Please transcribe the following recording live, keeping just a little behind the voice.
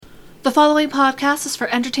The following podcast is for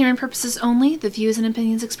entertainment purposes only. The views and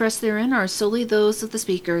opinions expressed therein are solely those of the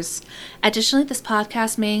speakers. Additionally, this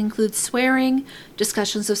podcast may include swearing,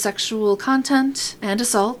 discussions of sexual content, and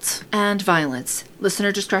assault, and violence.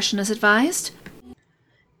 Listener discretion is advised.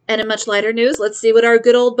 And in much lighter news, let's see what our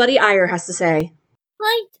good old buddy Ire has to say.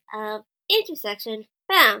 Point of intersection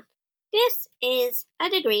found. This is a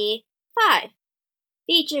degree 5,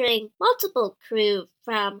 featuring multiple crew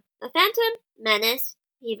from The Phantom Menace,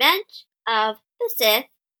 Revenge of the Sith,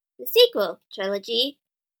 the sequel trilogy,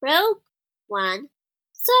 Rogue One,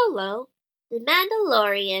 Solo, The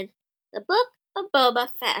Mandalorian, The Book of Boba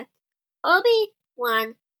Fett,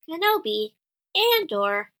 Obi-Wan Kenobi,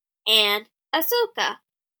 Andor, and Ahsoka.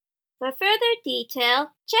 For further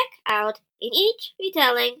detail, check out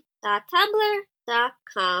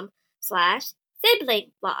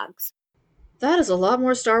ineachretelling.tumblr.com/sibling-blogs. That is a lot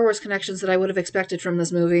more Star Wars connections than I would have expected from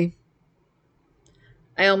this movie.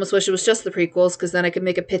 I almost wish it was just the prequels, because then I could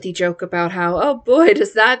make a pithy joke about how, oh boy,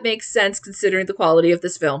 does that make sense considering the quality of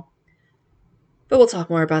this film. But we'll talk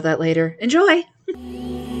more about that later. Enjoy!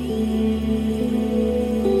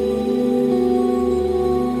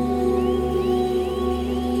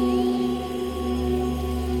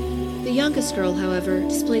 The youngest girl, however,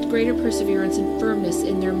 displayed greater perseverance and firmness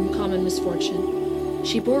in their common misfortune.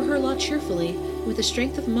 She bore her lot cheerfully, with a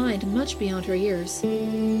strength of mind much beyond her years.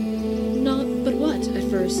 Not but what, at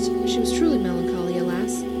first, she was truly melancholy,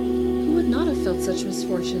 alas. Who would not have felt such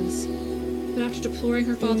misfortunes? But after deploring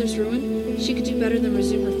her father's ruin, she could do better than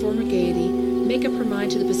resume her former gaiety, make up her mind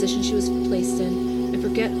to the position she was placed in, and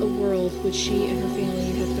forget a world which she and her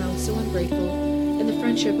family had found so ungrateful, and the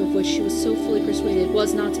friendship of which she was so fully persuaded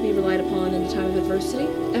was not to be relied upon in the time of adversity.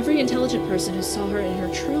 Every intelligent person who saw her in her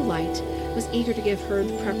true light was eager to give her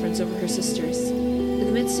the preference over her sisters. In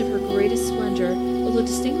the midst of her greatest splendor, although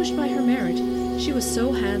distinguished by her merit, she was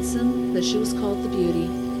so handsome that she was called the Beauty.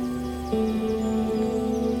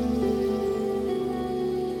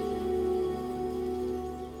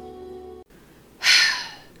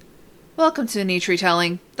 Welcome to Niche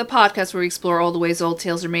Retelling, the podcast where we explore all the ways old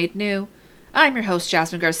tales are made new. I'm your host,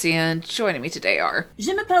 Jasmine Garcia, and joining me today are...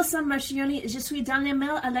 Je m'appelle Sam Marchioni, je suis dans les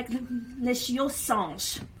mails avec les chiots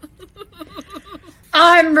singes.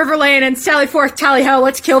 I'm Riverlane and Sally Forth, tally ho,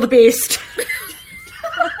 let's kill the beast.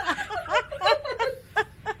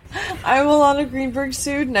 I'm Alana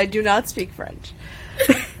Greenberg-Sood, and I do not speak French.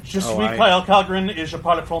 Je suis Kyle Calgren, et je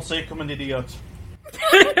parle français comme un idiot.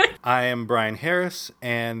 I am Brian Harris,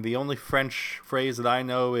 and the only French phrase that I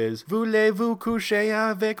know is Voulez-vous coucher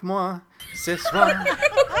avec moi ce soir?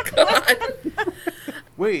 God.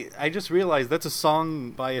 Wait, I just realized that's a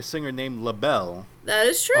song by a singer named Belle. That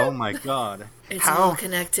is true. Oh my god. It's all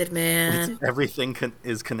connected, man. Everything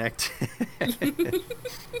is connected.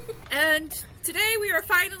 And today we are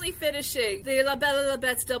finally finishing the La Belle et la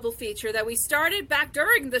Bête double feature that we started back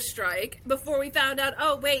during the strike before we found out,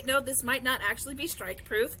 oh wait, no, this might not actually be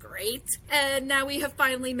strike-proof. Great. And now we have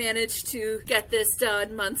finally managed to get this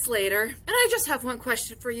done months later. And I just have one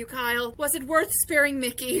question for you, Kyle. Was it worth sparing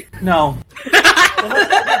Mickey? No. The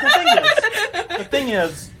thing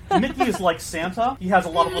is, Mickey is like Santa. He has a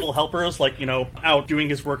lot of little helpers, like, out doing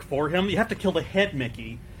his work for him. You have to kill the head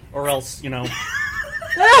Mickey, or else,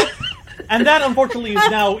 And that, unfortunately,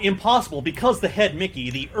 is now impossible, because the head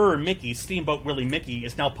Mickey, the Mickey, Steamboat Willie Mickey,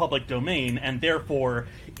 is now public domain, and therefore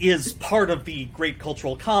is part of the great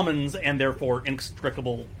cultural commons, and therefore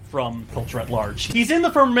inextricable from culture at large. He's in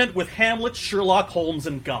the firmament with Hamlet, Sherlock Holmes,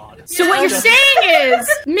 and God. So what you're saying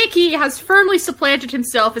is, Mickey has firmly supplanted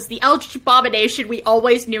himself as the eldritch abomination we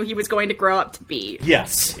always knew he was going to grow up to be.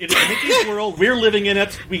 Yes. It is Mickey's world, we're living in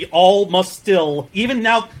it, we all must still, even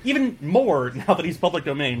more now that he's public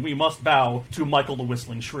domain, we must bow to Michael the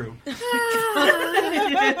Whistling Shrew.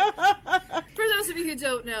 For those of you who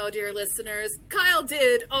don't know, dear listeners, Kyle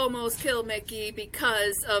did almost kill Mickey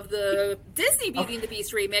because of the Disney Beauty and the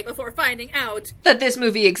Beast remake before finding out that this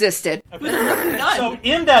movie existed. So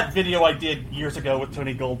in that video I did years ago with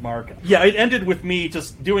Tony Goldmark, it ended with me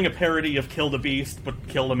just doing a parody of Kill the Beast, but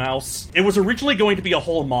Kill the Mouse. It was originally going to be a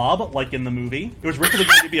whole mob, like in the movie. It was originally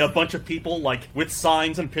going to be a bunch of people, like, with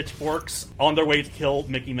signs and pitchforks on their way to kill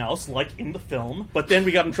Mickey Mouse, like in the film. But then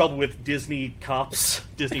we got in trouble with Disney park cops,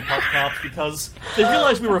 because they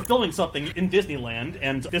realized we were filming something in Disneyland,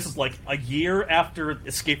 and this is like a year after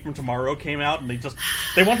Escape from Tomorrow came out, and they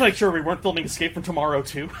wanted to make sure we weren't filming Escape from Tomorrow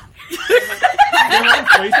too.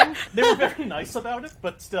 They were very nice about it,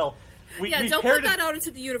 but still. Yeah, don't put that out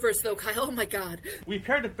into the universe, though, Kyle. Oh my god. We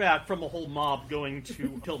pared it back from a whole mob going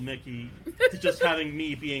to kill Mickey to just having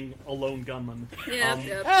me being a lone gunman.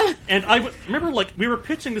 Yeah. And I remember, like, we were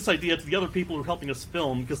pitching this idea to the other people who were helping us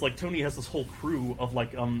film, because, like, Tony has this whole crew of,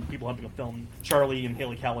 like, people helping him film, Charlie and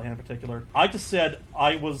Haley Callahan in particular. I just said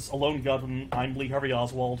I was a lone gunman, I'm Lee Harvey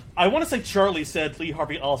Oswald. I want to say Charlie said Lee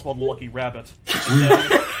Harvey Oswald and Lucky Rabbit.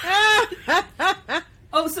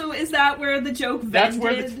 Oh, so is that where the joke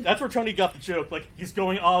ended? That's where Tony got the joke. Like, he's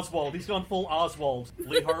going Oswald. He's gone full Oswald.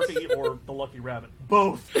 Lee Harvey or the Lucky Rabbit.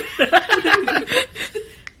 Both.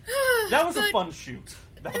 That was a fun shoot.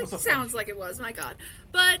 Sounds like it was, my god.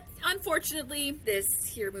 But unfortunately, this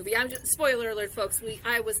here movie, spoiler alert, folks,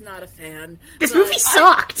 I was not a fan. This movie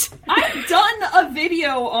sucked! I've done a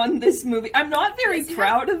video on this movie. I'm not very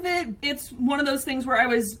proud of it. It's one of those things where I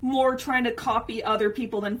was more trying to copy other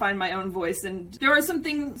people than find my own voice, and there are some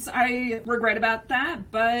things I regret about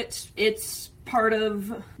that, but it's part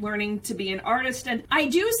of learning to be an artist, and I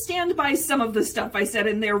do stand by some of the stuff I said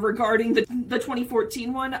in there regarding the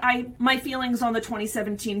 2014 one. My feelings on the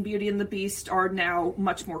 2017 Beauty and the Beast are now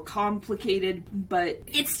much more complicated, but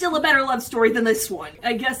it's still a better love story than this one.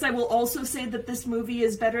 I guess I will also say that this movie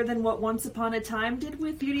is better than what Once Upon a Time did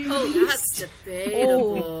with Beauty and the Beast. That's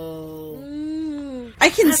debatable. I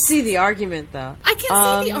can see the argument, though. I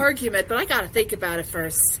can see the argument, but I gotta think about it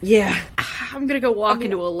first. Yeah. I'm gonna go walk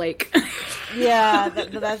into a lake. Yeah,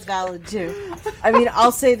 that's valid, too. I mean,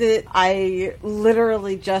 I'll say that I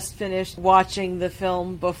literally just finished watching the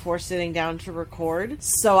film before sitting down to record,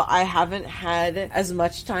 so I haven't had as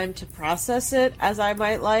much time to process it as I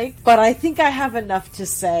might like, but I think I have enough to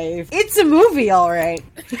say. It's a movie, all right.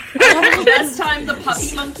 The less time the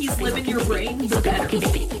puppy monkeys live in your brain, the better.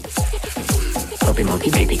 Puppy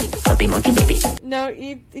monkey baby. Puppy monkey baby. No,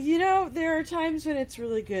 you know, there are times when it's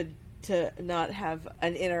really good to not have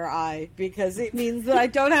an inner eye, because it means that I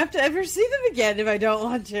don't have to ever see them again if I don't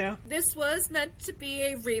want to. This was meant to be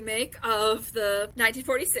a remake of the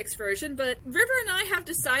 1946 version, but River and I have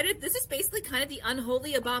decided this is basically kind of the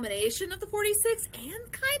unholy abomination of the 46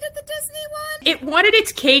 and kind of the Disney one. It wanted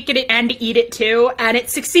its cake and to eat it too, and it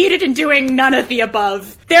succeeded in doing none of the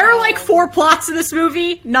above. There are like 4 plots in this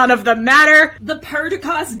movie, none of them matter. The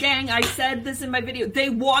Perdiccas gang, I said this in my video, they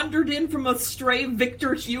wandered in from a stray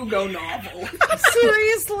Victor Hugo novel.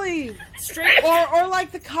 Seriously. Or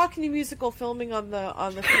like the Cockney musical filming on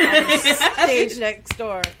the stage next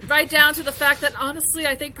door. Right down to the fact that honestly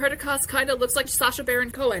I think Perdiccas kind of looks like Sacha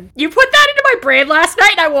Baron Cohen. You put that into my brain last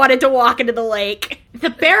night and I wanted to walk into the lake. The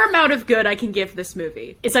bare amount of good I can give this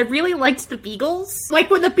movie is I really liked the beagles. Like,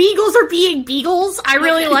 when the beagles are being beagles, I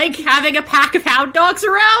really like having a pack of hound dogs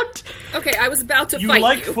around. Okay, I was about to You fight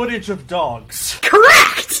like you. footage of dogs.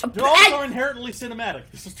 Correct! Dogs are inherently cinematic.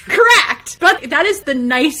 This is true. Correct! But that is the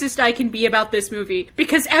nicest I can be about this movie,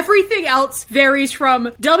 because everything else varies from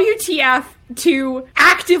WTF to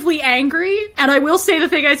actively angry. And I will say the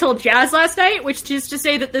thing I told Jazz last night, which is to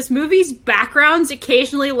say that this movie's backgrounds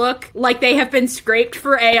occasionally look like they have been scraped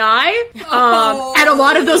for AI. And a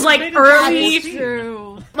lot of those, like,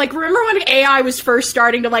 early... Like, remember when AI was first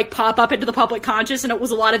starting to, like, pop up into the public conscious, and it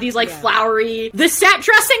was a lot of these, like, flowery... The set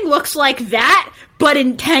dressing looks like that, but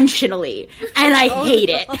intentionally. And I hate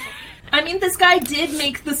it. I mean, this guy did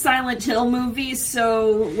make the Silent Hill movies,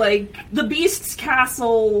 so, like, the Beast's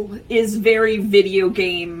castle is very video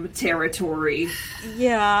game territory.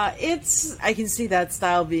 Yeah, I can see that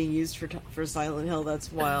style being used for Silent Hill.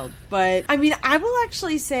 That's wild. But, I mean, I will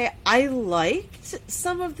actually say I liked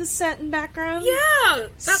some of the set and background. Yeah!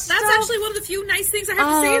 That's actually one of the few nice things I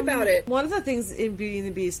have to say about it. One of the things in Beauty and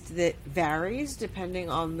the Beast that varies depending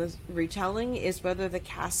on the retelling is whether the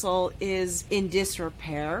castle is in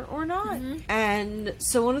disrepair or not. Mm-hmm. And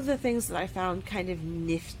so one of the things that I found kind of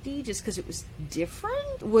nifty, just because it was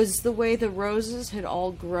different, was the way the roses had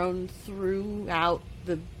all grown throughout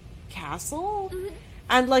the castle. Mm-hmm.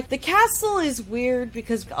 And, like, the castle is weird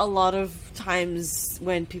because a lot of times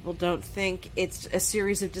when people don't think, it's a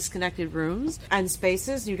series of disconnected rooms and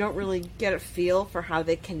spaces, you don't really get a feel for how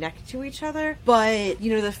they connect to each other. But,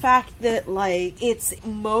 you know, the fact that, like, it's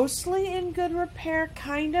mostly in good repair,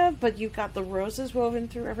 kind of, but you've got the roses woven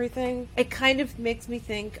through everything, it kind of makes me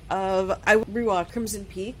think of... I rewatched Crimson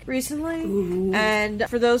Peak recently, and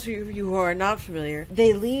for those of you who are not familiar,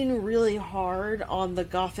 they lean really hard on the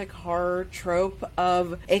gothic horror trope of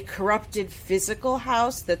of a corrupted physical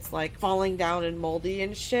house that's like falling down and moldy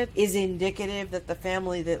and shit is indicative that the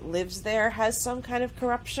family that lives there has some kind of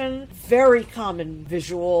corruption. Very common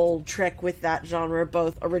visual trick with that genre,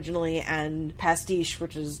 both originally and pastiche,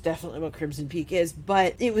 which is definitely what Crimson Peak is.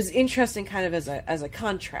 But it was interesting kind of as a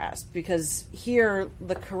contrast, because here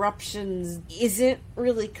the corruption isn't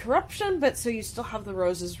really corruption, but so you still have the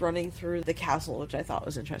roses running through the castle, which I thought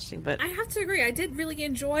was interesting. But I have to agree, I did really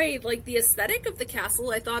enjoy like the aesthetic of the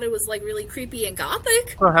castle. I thought it was like really creepy and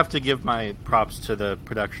gothic. I'll have to give my props to the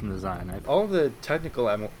production design. All the technical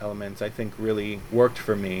elements I think really worked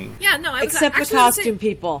for me. Yeah, no, I was except the actually costume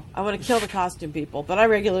people. I want to kill the costume people, but I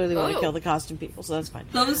regularly want to kill the costume people, so that's fine.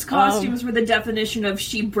 Those costumes were the definition of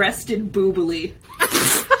she-breasted boobily.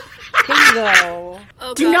 Bingo.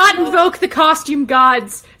 Oh, Do God, not no. invoke the costume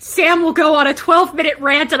gods. Sam will go on a 12-minute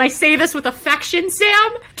rant, and I say this with affection,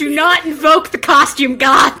 Sam. Do not invoke the costume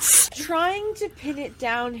gods. Trying to pin it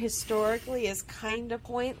down historically is kind of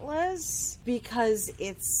pointless because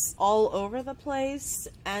it's all over the place,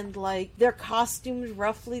 and like their costumes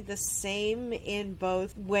roughly the same in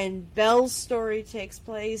both when Belle's story takes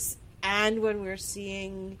place and when we're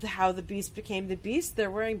seeing how the Beast became the Beast. They're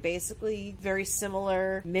wearing basically very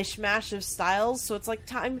similar mishmash of styles, so it's like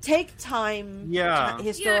take time,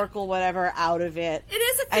 historical whatever out of it. It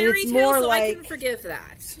is a And fairy it's tale, more so I like- can forgive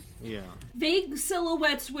that. Yeah. Vague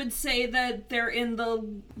silhouettes would say that they're in the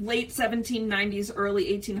late 1790s, early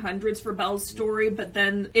 1800s for Belle's story, but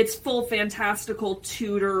then it's full fantastical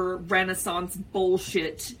Tudor Renaissance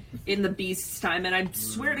bullshit in the Beast's time, and I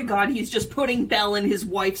swear to God he's just putting Belle in his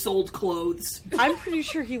wife's old clothes. I'm pretty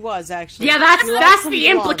sure he was, actually. Yeah, that's He likes the some blonde.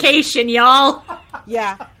 implication, y'all.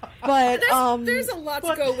 Yeah. But There's a lot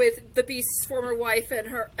to go with the Beast's former wife and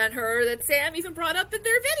her that Sam even brought up in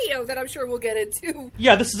their video that I'm sure we'll get into.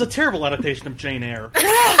 Yeah, this is a terrible adaptation of Jane Eyre.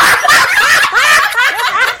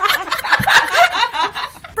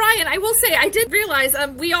 Brian, I will say, I did realize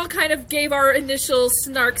we all kind of gave our initial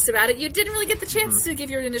snarks about it. You didn't really get the chance to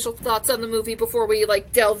give your initial thoughts on the movie before we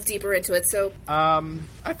like delved deeper into it. So,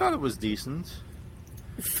 I thought it was decent.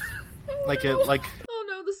 Oh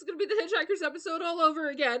no, this is gonna be the Hitchhikers episode all over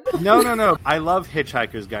again. No. I love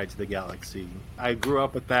Hitchhiker's Guide to the Galaxy. I grew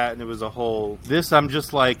up with that, and it was a whole... This, I'm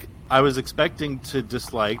just like... I was expecting to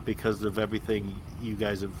dislike because of everything you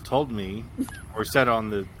guys have told me or said on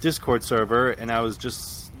the Discord server, and I was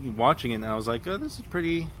just watching it, and I was like, oh, this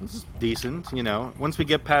is decent, you know. Once we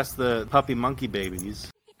get past the puppy monkey babies...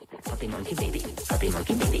 Puppy monkey baby, puppy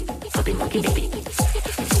monkey baby, puppy monkey baby,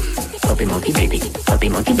 puppy monkey baby, puppy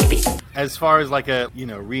monkey baby. As far as like a,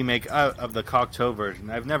 remake of the Cocteau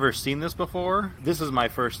version, I've never seen this before. This is my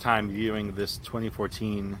first time viewing this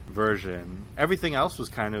 2014 version. Everything else was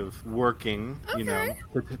kind of working,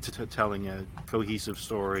 telling a cohesive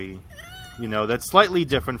story. That's slightly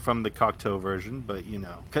different from the Cocteau version, but, And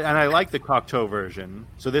I like the Cocteau version,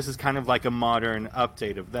 so this is kind of like a modern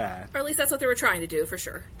update of that. Or at least that's what they were trying to do, for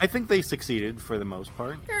sure. I think they succeeded for the most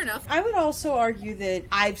part. Fair enough. I would also argue that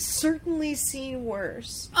I've certainly seen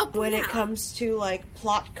worse when it comes to, like,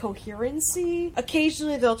 plot coherency.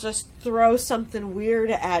 Occasionally they'll just throw something weird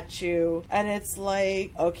at you, and it's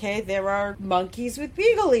like, okay, there are monkeys with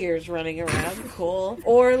beagle ears running around, cool.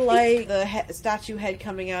 Or, like, the statue head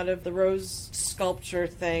coming out of the rose sculpture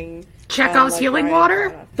thing. Chekhov's healing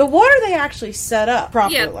water? The water they actually set up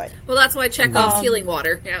properly. Yeah, well, that's why Chekhov's healing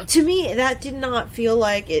water. Yeah. To me, that did not feel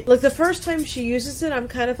like it. Like, the first time she uses it, I'm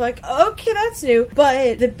kind of like, okay, that's new.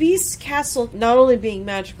 But the Beast's castle, not only being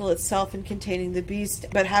magical itself and containing the Beast,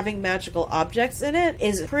 but having magical objects in it,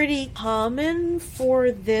 is pretty common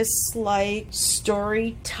for this, like,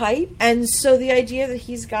 story type. And so the idea that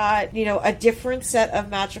he's got, a different set of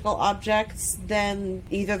magical objects than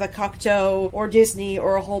either the Cocteau or Disney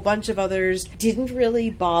or a whole bunch of others didn't really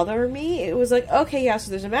bother me. It was like, okay, yeah, so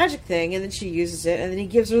there's a magic thing, and then she uses it, and then he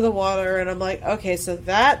gives her the water, and I'm like, okay, so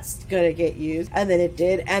that's gonna get used. And then it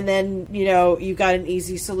did, and then, you got an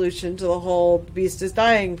easy solution to the whole Beast is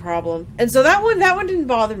dying problem. And so that one didn't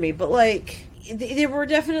bother me, but like... They were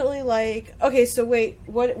definitely like, okay, so wait,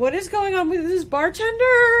 what is going on with this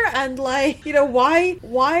bartender? And like, why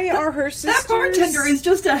are her sisters... That bartender is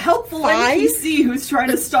just a helpful NPC who's trying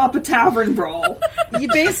to stop a tavern brawl.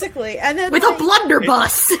 Basically. And then with a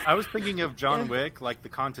blunderbuss. I was thinking of John Wick, like the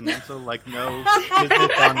Continental, like no business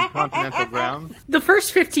on continental ground. The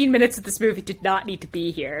first 15 minutes of this movie did not need to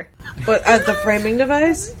be here. But the framing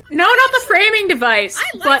device? No, not the framing device.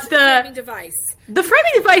 I liked the framing device. The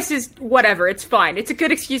framing device is whatever, it's fine. It's a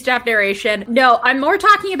good excuse to have narration. No, I'm more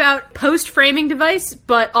talking about post-framing device,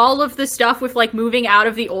 but all of the stuff with, like, moving out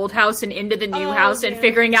of the old house and into the new house and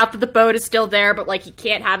figuring out that the boat is still there, but, like, he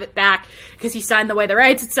can't have it back because he signed away the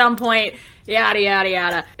rights at some point. Yada, yada,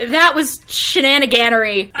 yada. That was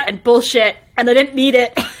shenaniganery and bullshit, and I didn't need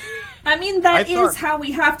it. I mean, that is how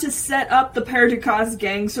we have to set up the Père Ducasse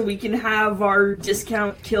gang so we can have our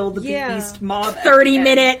discount kill the beast mob.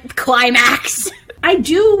 30-minute climax. I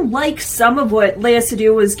do like some of what Lea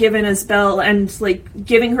Seydoux was given as Belle, and, like,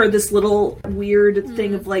 giving her this little weird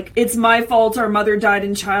thing of, like, it's my fault our mother died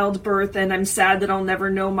in childbirth, and I'm sad that I'll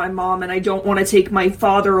never know my mom, and I don't want to take my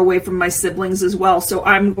father away from my siblings as well, so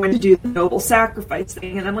I'm going to do the noble sacrifice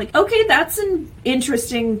thing. And I'm like, okay, that's an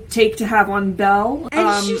interesting take to have on Belle.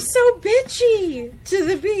 And she's so bitchy to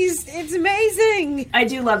the beast. It's amazing. I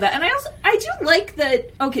do love that. And I do like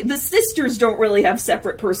that, okay, the sisters don't really have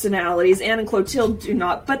separate personalities. Anne and Clotilde do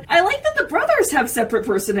not, but I like that the brothers have separate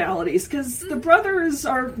personalities, because the brothers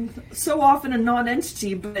are so often a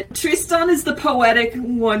non-entity, but Tristan is the poetic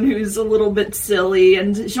one who's a little bit silly,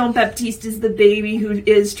 and Jean-Baptiste is the baby who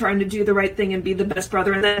is trying to do the right thing and be the best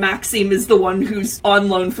brother, and then Maxime is the one who's on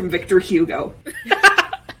loan from Victor Hugo.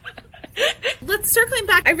 Let's circling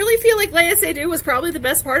back. I really feel like Lea Seydoux was probably the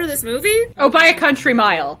best part of this movie. Oh, by a country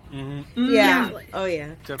mile. Yeah. Oh,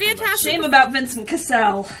 yeah. Fantastic. Shame about Vincent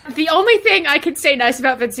Cassel. The only thing I could say nice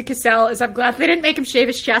about Vincent Cassel is I'm glad they didn't make him shave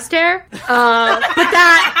his chest hair. But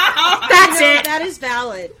that's it. That is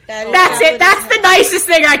valid. That's it. That's the nicest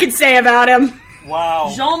thing I can say about him.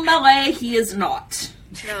 Wow. Jean Marais, he is not.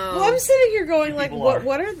 No. Well, I'm sitting here going, like, People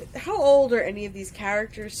are. how old are any of these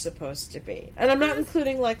characters supposed to be? And I'm not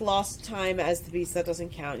including, like, Lost Time as the beast. That doesn't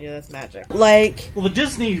count. That's magic. Like, Well, the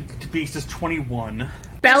Disney beast is 21.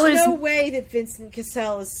 Belle there's is no way that Vincent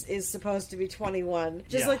Cassel is supposed to be 21.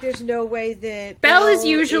 Just Yeah. like there's no way that Belle is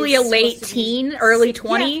usually a supposed late to be- teen, early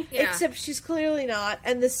 20. Yeah, except she's clearly not.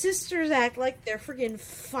 And the sisters act like they're friggin'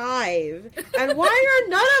 5. And why are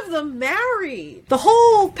none of them married? The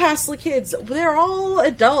whole Paisley kids, they're all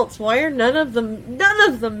adults. Why are none of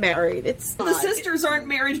them married? It's The sisters aren't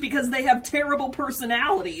married because they have terrible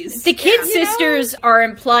personalities. The kid sisters are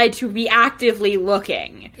implied to be actively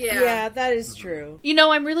looking. Yeah, that is true. You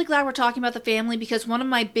know, I'm really glad we're talking about the family, because one of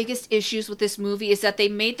my biggest issues with this movie is that they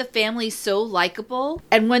made the family so likable,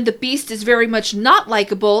 and when the beast is very much not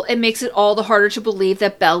likable, it makes it all the harder to believe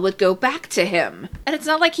that Belle would go back to him. And it's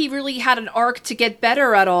not like he really had an arc to get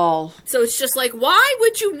better at all. So it's just like, why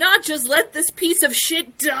would you not just let this piece of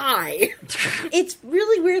shit die? It's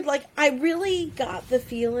really weird. Like, I really got the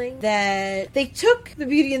feeling that they took the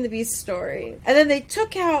Beauty and the Beast story, and then they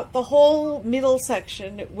took out the whole middle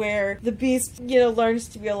section where the Beast, learns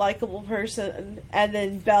to be a likable person, and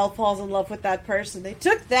then Belle falls in love with that person. They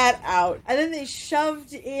took that out, and then they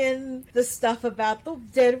shoved in the stuff about the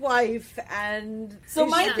dead wife, and... So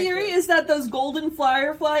my theory is that those golden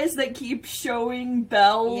fireflies that keep showing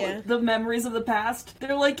Belle the memories of the past,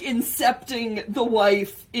 they're like incepting the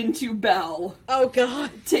wife into Belle. Oh, God.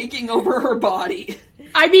 Taking over her body.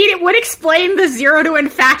 I mean, it would explain the zero to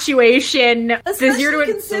infatuation. Especially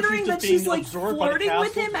considering So that she's she's just like being absorbed by the flirting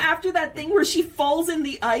with castle? him after that thing where she falls in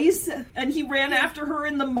the ice and he ran after her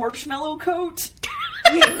in the marshmallow coat.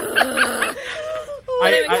 Kyle,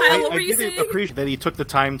 what were I you didn't saying? appreciate that he took the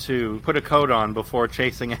time to put a coat on before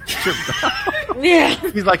chasing after Belle. Yeah.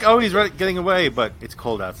 He's like, oh, he's getting away, but it's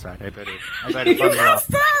cold outside. I better bundle up.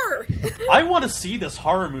 Fur! I want to see this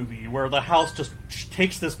horror movie where the house just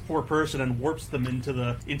takes this poor person and warps them into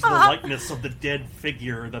the likeness of the dead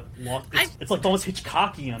figure that lost. It's like almost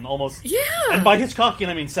Hitchcockian, almost. Yeah. And by Hitchcockian,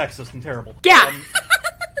 I mean sexist and terrible. Yeah.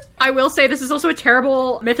 I will say this is also a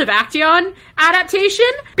terrible Myth of Actaeon adaptation,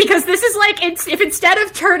 because this is like, if instead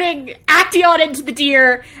of turning Actaeon into the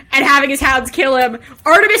deer and having his hounds kill him,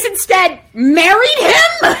 Artemis instead married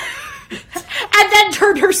him and then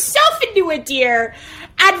turned herself into a deer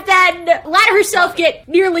and then let herself get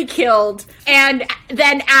nearly killed and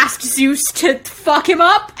then asked Zeus to fuck him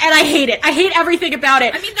up, and I hate it. I hate everything about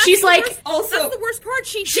it. I mean, that's she's the like... worst, that's the worst part.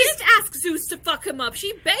 She didn't ask Zeus to fuck him up.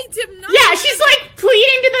 She begged him not. Yeah, she's like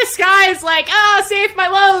pleading to the skies, like, "Oh, save my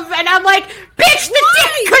love," and I'm like, "Bitch, the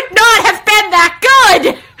dick could not have been that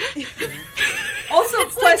good." Also,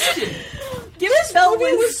 question. This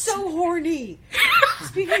movie was so horny.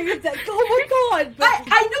 Speaking of that, oh my God! But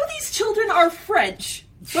I know these children are French.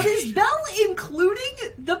 But is Belle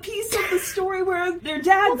including the piece of the story where their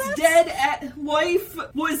dad's wife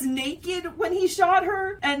was naked when he shot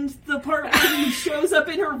her, and the part where he shows up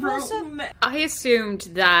in her room? I assumed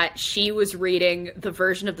that she was reading the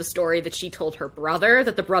version of the story that she told her brother,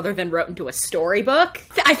 that the brother then wrote into a storybook.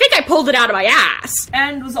 I think I pulled it out of my ass.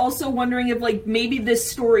 And was also wondering if, like, maybe this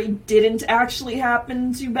story didn't actually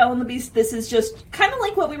happen to Belle and the Beast. This is just kind of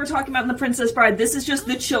like what we were talking about in The Princess Bride. This is just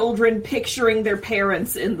the children picturing their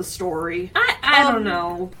parents in the story. I don't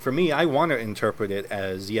know. For me, I want to interpret it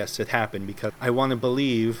as, yes, it happened, because I want to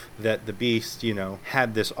believe that the Beast,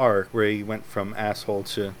 had this arc where he went from asshole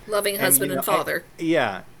to... loving husband and father.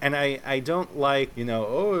 And I don't like, it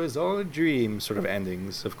was all a dream sort of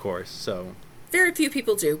endings, of course, so... Very few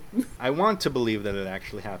people do. I want to believe that it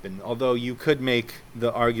actually happened, although you could make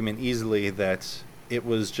the argument easily that it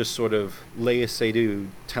was just sort of Léa Seydoux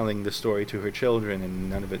telling the story to her children and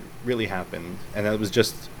none of it really happened, and that it was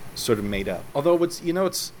just sort of made up. Although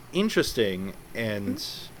it's interesting, and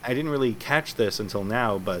I didn't really catch this until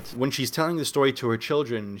now, but when she's telling the story to her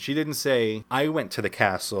children, she didn't say, I went to the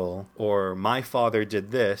castle, or my father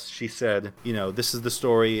did this. She said, this is the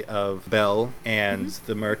story of Belle and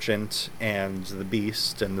the merchant and the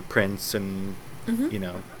Beast and the prince and,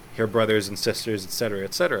 her brothers and sisters, etc.,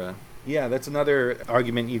 etc. Yeah, that's another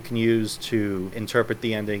argument you can use to interpret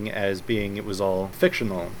the ending as being it was all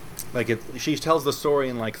fictional. Like, she tells the story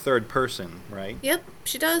in, third person, right? Yep,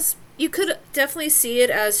 she does. You could definitely see it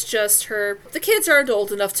as just her... The kids aren't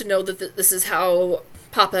old enough to know that this is how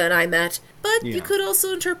Papa and I met. But you could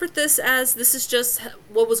also interpret this as this is just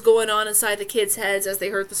what was going on inside the kids' heads as they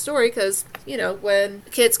heard the story, because, when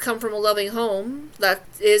kids come from a loving home, that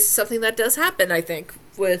is something that does happen, I think,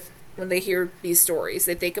 when they hear these stories.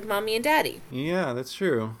 They think of Mommy and Daddy. Yeah, that's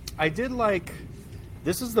true. I did like...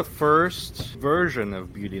 This is the first version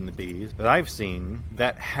of Beauty and the Beast that I've seen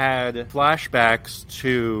that had flashbacks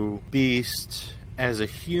to Beast as a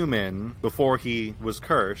human before he was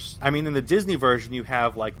cursed. I mean, in the Disney version, you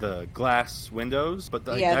have, the glass windows, but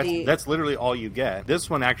that's literally all you get. This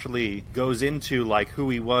one actually goes into,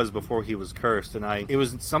 who he was before he was cursed, and it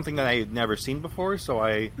was something that I had never seen before, so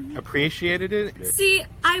I appreciated it. See,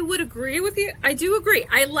 I would agree with you. I do agree.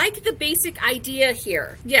 I like the basic idea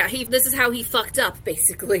here. Yeah, this is how he fucked up,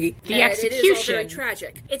 basically. The execution. It is all very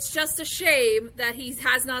tragic. It's just a shame that he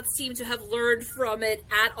has not seemed to have learned from it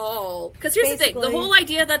at all. Because here's the thing. The whole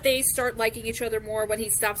idea that they start liking each other more when he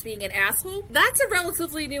stops being an asshole, that's a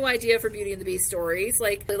relatively new idea for Beauty and the Beast stories.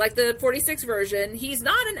 Like the 46 version, he's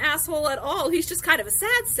not an asshole at all. He's just kind of a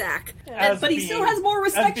sad sack. But he still has more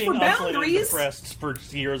respect for boundaries. Depressed for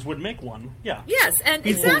years would make one. Yeah. Yes, and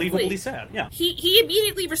he's exactly. believably sad. Yeah. He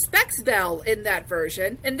immediately respects Belle in that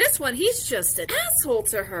version. In this one, he's just an asshole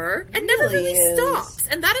to her and never really stops.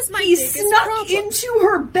 And that is my biggest problem. He snuck into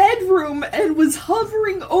her bedroom and was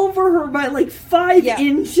hovering over her by 5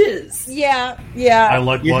 inches. Yeah. I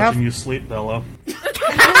like watching you sleep, Bella. In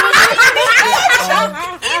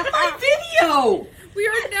my video! We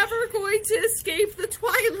are never going to escape the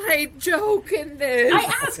Twilight joke in this. I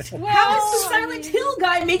asked, how is the Silent Hill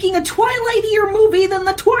guy making a Twilightier movie than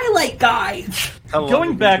the Twilight guy?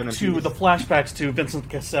 Going back to the flashbacks to Vincent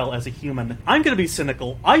Cassel as a human, I'm going to be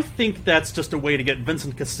cynical. I think that's just a way to get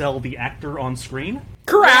Vincent Cassel, the actor, on screen.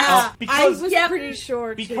 Correct. I was pretty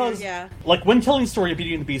sure, because, too, yeah. When telling the story of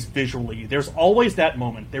Beauty and the Beast visually, there's always that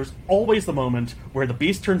moment. There's always the moment where the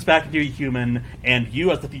Beast turns back into a human, and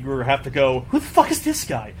you, as the viewer, have to go, who the fuck is this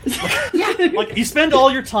guy? You spend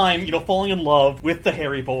all your time, falling in love with the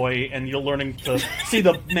hairy boy, and you're learning to see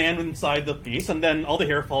the man inside the Beast, and then all the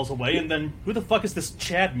hair falls away, and then who the fuck is this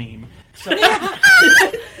Chad meme? So,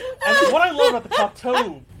 and what I love about the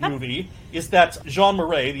Cocteau movie is that Jean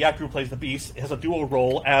Marais, the actor who plays the Beast, has a dual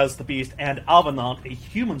role as the Beast and Avenant, a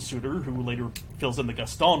human suitor who later fills in the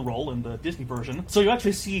Gaston role in the Disney version. So you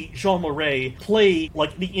actually see Jean Marais play,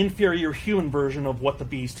 the inferior human version of what the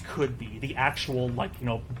Beast could be, the actual,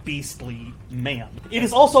 beastly man. It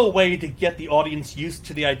is also a way to get the audience used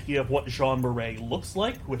to the idea of what Jean Marais looks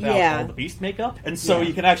like without all the Beast makeup. And so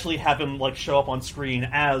you can actually have him, show up on screen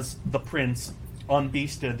as the prince,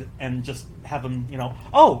 unbeasted, and just have him,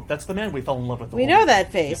 oh, that's the man we fell in love with. We know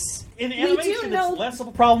that face. In animation, it's less of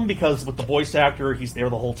a problem because with the voice actor, he's there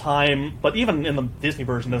the whole time. But even in the Disney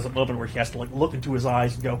version, there's a moment where he has to look into his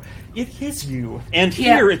eyes and go, "It is you." And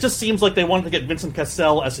here, it just seems like they wanted to get Vincent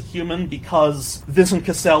Cassel as a human because Vincent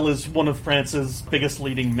Cassel is one of France's biggest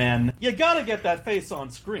leading men. You gotta get that face on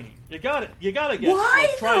screen. You gotta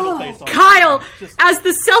get triangle face on Kyle, screen. as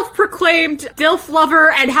the self-proclaimed DILF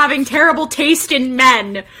lover and having terrible taste in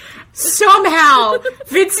men, somehow,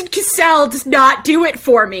 Vincent Cassel does not do it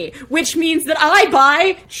for me, which means that I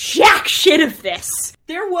buy jack shit of this.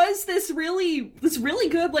 There was this really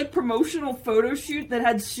good, like, promotional photo shoot that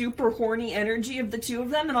had super horny energy of the two of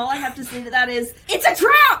them, and all I have to say to that is, it's a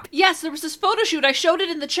trap! Yes, there was this photo shoot. I showed it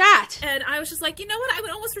in the chat. And I was just like, you know what? I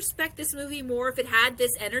would almost respect this movie more if it had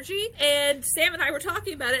this energy. And Sam and I were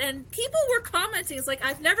talking about it, and people were commenting. It's like,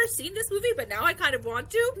 I've never seen this movie, but now I kind of want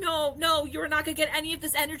to. No, you're not gonna get any of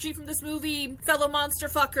this energy from this movie, fellow monster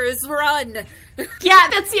fuckers. Run! Yeah,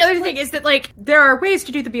 that's the other thing, is that, like, there are ways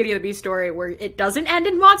to do the Beauty of the Beast story where it doesn't end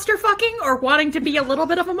in monster fucking or wanting to be a little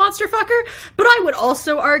bit of a monster fucker, but I would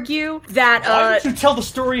also argue that, Why would you tell the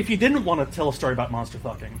story if you didn't want to tell a story about monster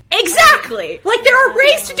fucking? Exactly! Like, there are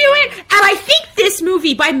ways to do it, and I think this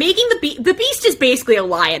movie, by making the Beast is basically a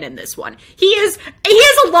lion in this one. He is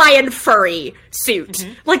a lion furry suit.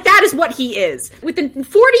 Mm-hmm. Like, that is what he is. With the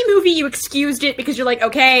 40 movie, you excused it because you're like,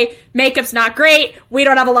 okay, makeup's not great, we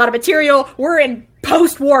don't have a lot of material, we're in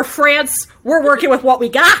post-war France, we're working with what we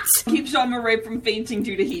got. Keep Jean Marais from fainting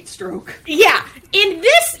due to heat stroke. Yeah. In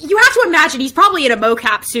this, you have to imagine he's probably in a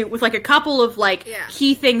mocap suit with, like, a couple of, like,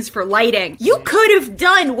 key things for lighting. You could have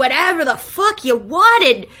done whatever the fuck you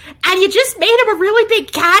wanted, and you just made him a really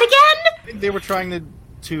big cat again? They were trying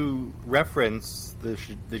to reference the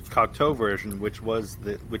Cocteau version,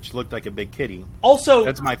 which looked like a big kitty. Also,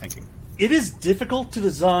 that's my thinking. It is difficult to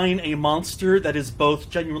design a monster that is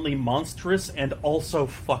both genuinely monstrous and also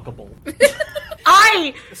fuckable.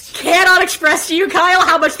 I cannot express to you, Kyle,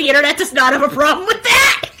 how much the internet does not have a problem with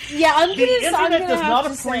that! Yeah, the internet does not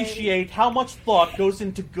appreciate how much thought goes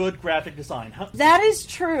into good graphic design. That is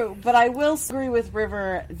true, but I will agree with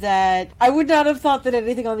River that I would not have thought that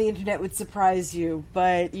anything on the internet would surprise you,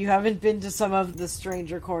 but you haven't been to some of the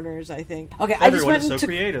stranger corners, I think. Okay, Everyone I just went is so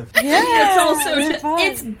creative. Yeah, it's also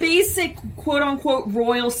it's basic quote-unquote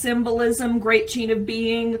royal symbolism, great chain of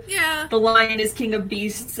being. Yeah. The lion is king of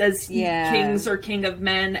beasts as kings are king of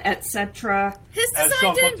men, etc. His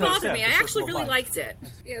design didn't bother me. I actually really liked it.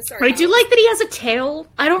 Yeah, sorry. But I do like that he has a tail.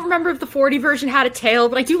 I don't remember if the 40 version had a tail,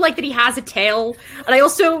 but I do like that he has a tail. And I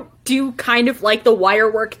also do kind of like the wire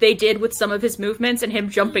work they did with some of his movements and him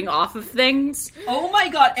jumping off of things. Oh my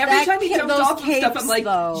god, every time he jumped off of stuff, I'm like,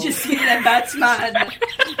 just see the Batman.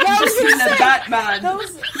 Just see the Batman.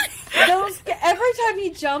 Every time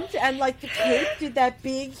he jumped and, like, the cape did that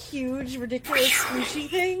big, huge, ridiculous squishy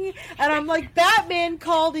thing, and I'm like, Batman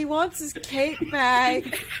called, he wants his cape back.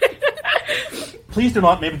 Please do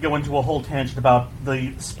not maybe go into a whole tangent about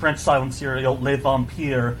the French silent serial Les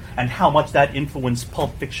Vampires and how much that influenced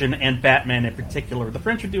Pulp Fiction and Batman in particular. The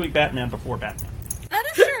French were doing Batman before Batman. That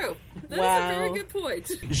is true. That is a very good point.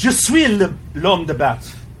 Je suis l'homme de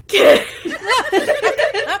bat.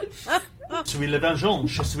 Je suis le vengeance,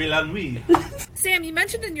 je suis la nuit. Sam, you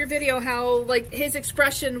mentioned in your video how, like, his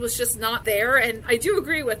expression was just not there, and I do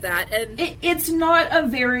agree with that. And it's not a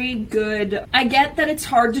very good... I get that it's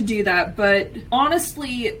hard to do that, but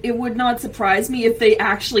honestly, it would not surprise me if they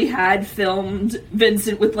actually had filmed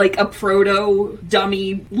Vincent with, like, a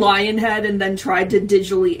proto-dummy lion head and then tried to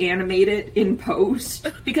digitally animate it in post.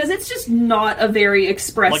 Because it's just not a very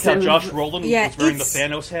expressive... Like how Josh Brolin was wearing the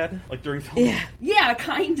Thanos head, like, during filming? Yeah,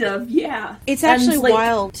 kind of, yeah. It's actually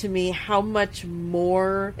wild to me how much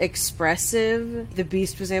more expressive the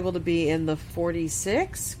Beast was able to be in the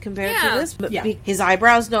 46 compared to this. But his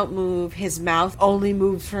eyebrows don't move, his mouth only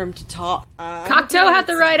moves for him to talk. Cocteau had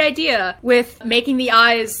the right idea with making the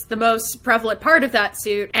eyes the most prevalent part of that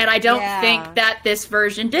suit, and I don't think that this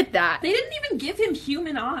version did that. They didn't even give him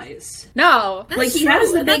human eyes. No. Like, he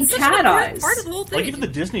has the big cat eyes. Part of the whole thing. Like, even the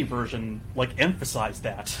Disney version, like, emphasized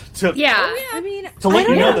that. I mean, to let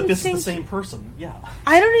you know that this is the same person. Yeah.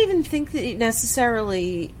 I don't even think that it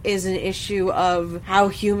necessarily is an issue of how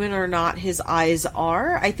human or not his eyes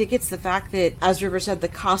are. I think it's the fact that, as River said, the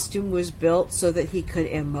costume was built so that he could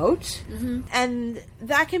emote. Mm-hmm. And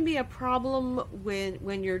that can be a problem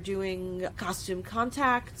when you're doing costume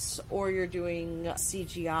contacts or you're doing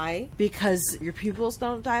CGI because your pupils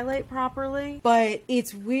don't dilate properly. But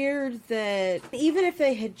it's weird that even if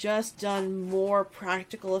they had just done more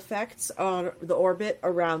practical effects on the orbit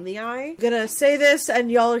around the eye, I'm gonna say this and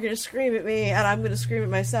y'all are gonna scream at me and I'm gonna scream at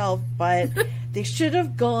myself, but they should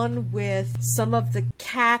have gone with some of the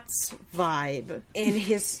cat's vibe in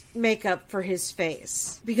his makeup for his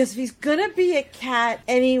face. Because if he's gonna be a cat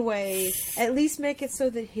anyway, at least make it so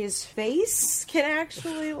that his face can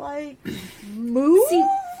actually, like, move.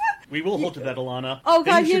 We will hold to that, Ilana. Oh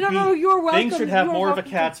god, you're welcome. Things should have more of a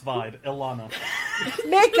cat's vibe, Ilana.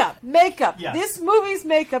 Makeup. Yes. This movie's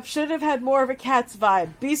makeup should have had more of a Cats vibe.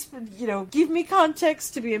 Give me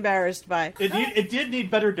context to be embarrassed by. It did need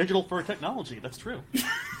better digital fur technology. That's true.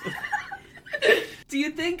 Do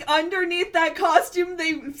you think underneath that costume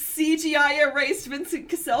they CGI erased Vincent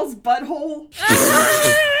Cassel's butthole?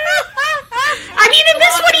 I mean, in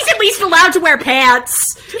this one, he's at least allowed to wear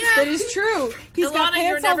pants. That is true. He's got Ilana,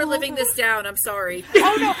 you're pants never all living over. this down. I'm sorry.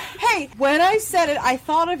 Oh no! Hey, when I said it, I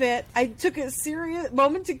thought of it. I took a serious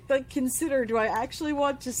moment to consider: do I actually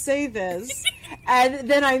want to say this? And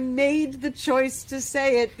then I made the choice to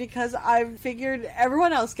say it because I figured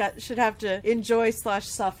everyone else should have to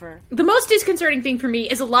enjoy/suffer. The most disconcerting thing for me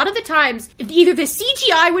is a lot of the times either the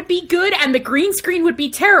CGI would be good and the green screen would be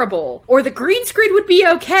terrible, or the green screen would be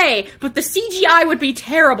okay, but the CGI would be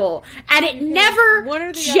terrible, and it never one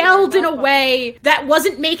or the gelled other, in a not way that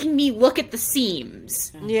wasn't making me look at the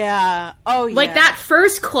seams. Yeah. Oh, yeah. Like that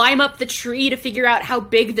first climb up the tree to figure out how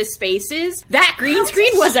big the space is. That green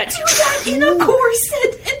screen was that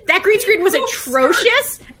green screen was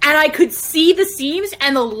atrocious, and I could see the seams,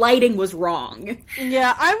 and the lighting was wrong.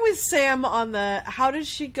 Yeah, I'm with Sam on the how does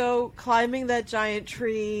she go climbing that giant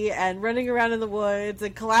tree and running around in the woods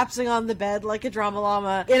and collapsing on the bed like a drama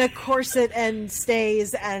llama in a corset and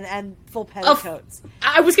stays and full petticoats.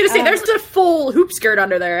 I was gonna say, there's a full hoop skirt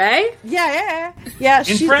under there, eh? Yeah.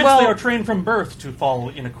 In France, they are trained from birth to fall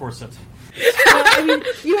in a corset. Well, I mean,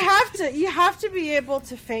 you have to be able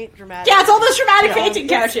to faint dramatically. Yeah, it's all those dramatic fainting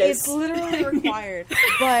couches. It's literally required.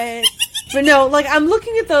 But no, like, I'm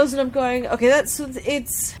looking at those and I'm going, okay,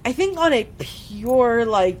 it's, I think on a pure,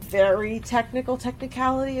 like, very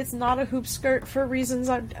technicality, it's not a hoop skirt for reasons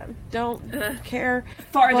I don't care.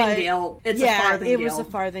 Farthingale. It's a farthingale. It was a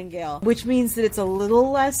farthingale, which means that it's a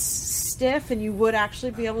little less stiff and you would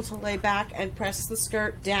actually be able to lay back and press the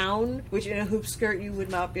skirt down, which in a hoop skirt you would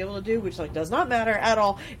not be able to do, which, like, does not matter at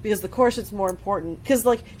all because the corset's more important. Because,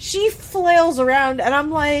 like, she flails around and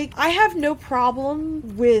I'm like, I have no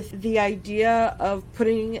problem with the idea of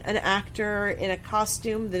putting an actor in a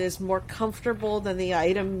costume that is more comfortable than the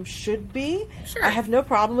item should be. Sure. I have no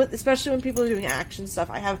problem with, especially when people are doing action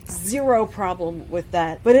stuff. I have zero problem with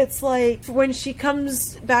that. But it's like when she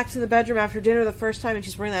comes back to the bedroom after dinner the first time and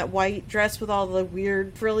she's wearing that white dress with all the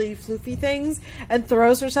weird frilly floofy things and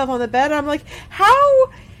throws herself on the bed, I'm like,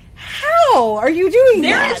 how are you doing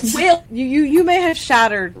that? You may have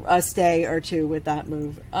shattered a stay or two with that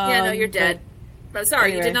move. Yeah, no, you're dead. I'm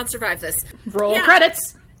sorry, anyway. you did not survive this. Roll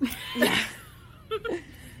credits.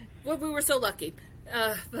 Well, we were so lucky.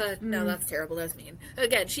 But no, that's terrible. That's mean.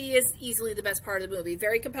 Again, she is easily the best part of the movie.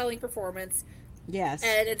 Very compelling performance. Yes.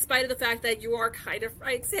 And in spite of the fact that you are kind of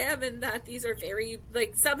right, Sam, and that these are very,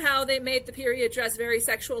 like, somehow they made the period dress very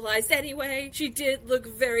sexualized anyway, she did look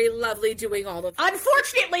very lovely doing all of that.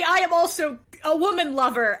 Unfortunately, I am also a woman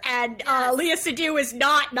lover, and Leah Seydoux is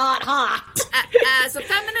not hot. As a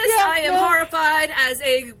feminist, I am horrified. As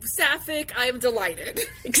a sapphic, I am delighted.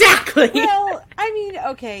 Exactly. Well, I mean,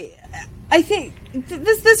 okay. I think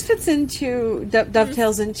this fits into,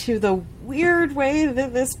 dovetails into the weird way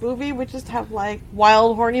that this movie would just have, like,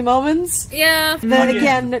 wild, horny moments. Yeah. That,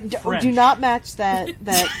 again, do not match that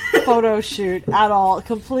photo shoot at all.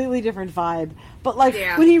 Completely different vibe. But, like,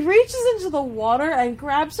 when he reaches into the water and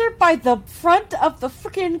grabs her by the front of the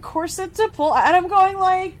freaking corset to pull, and I'm going,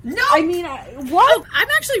 like, no! I mean, what? Oh, I'm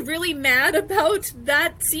actually really mad about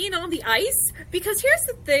that scene on the ice, because here's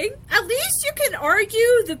the thing. At least you can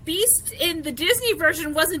argue the Beast in the Disney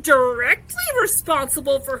version wasn't directly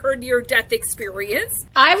responsible for her near-death experience.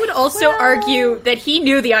 I would also argue that he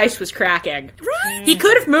knew the ice was cracking. Right? He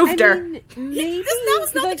could have moved her. Maybe. That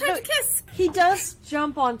was not the time to kiss. He does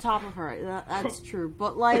jump on top of her. That's true.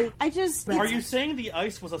 But, like, I just... Are you saying the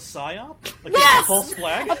ice was a psyop? Like Yes! a false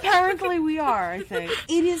flag? Apparently we are, I think.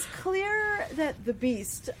 It is clear that the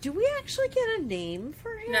Beast... Do we actually get a name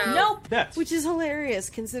for him? No. Nope. Bete. Which is hilarious,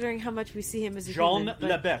 considering how much we see him as a Jean human.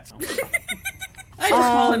 Le Bete. I just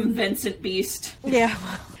call him Vincent Beast. Yeah.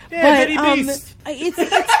 Yeah, Betty Beast. It's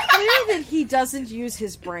clear that he doesn't use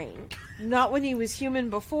his brain. Not when he was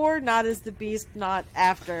human before, not as the Beast, not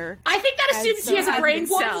after. I think that assumes he has a brain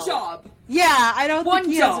cell. One job. Yeah, I don't One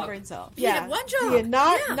think he has a job. brain cell. He had one job. He had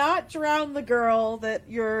not drown the girl that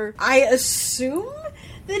you're... I assume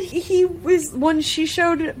that he was... When she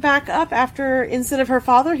showed back up after instead of her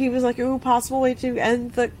father, he was like, ooh, possible way to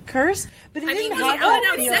end the curse. But he didn't have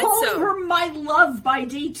that he feel. said Calling so. her my love by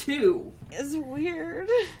day 2. is weird.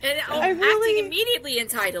 And really- acting immediately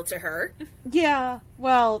entitled to her. Yeah,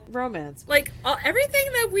 well, romance. Like, everything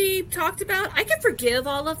that we talked about, I could forgive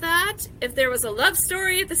all of that. If there was a love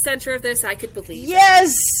story at the center of this, I could believe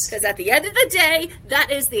Yes! Because at the end of the day,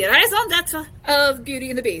 that is the raison d'etre of Beauty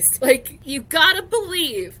and the Beast. Like, you gotta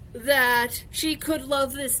believe that she could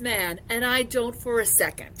love this man, and I don't for a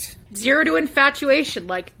second. 0 to infatuation,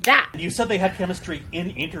 like that. You said they had chemistry in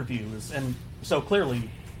interviews, and so clearly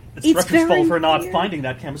it's It's director's very fault for not weird. finding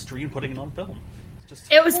that chemistry and putting it on film.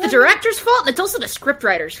 It was the director's fault, and it's also the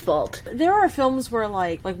scriptwriter's fault. There are films where,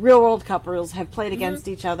 like real world couples have played against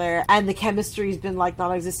each other, and the chemistry's been, like,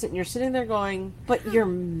 non-existent, and you're sitting there going, but you're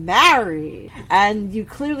married, and you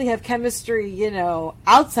clearly have chemistry, you know,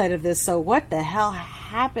 outside of this, so what the hell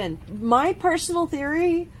happened? My personal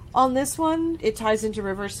theory on this one, it ties into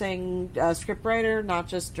River saying scriptwriter, not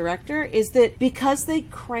just director, is that because they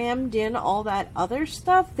crammed in all that other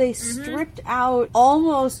stuff, they stripped out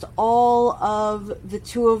almost all of the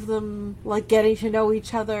two of them, like, getting to know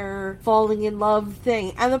each other, falling in love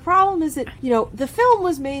thing. And the problem is that, you know, the film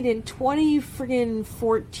was made in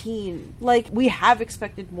 2014. Like, we have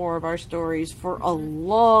expected more of our stories for a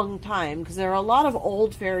long time, because there are a lot of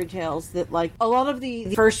old fairy tales that, like, a lot of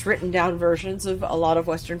the first written down versions of a lot of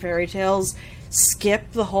Western fairy tales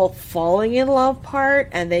skip the whole falling in love part,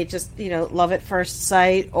 and they just, you know, love at first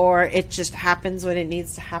sight, or it just happens when it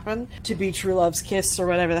needs to happen to be true love's kiss or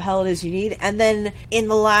whatever the hell it is you need. And then in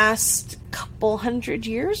the last couple hundred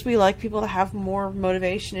years, we like people to have more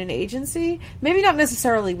motivation and agency. Maybe not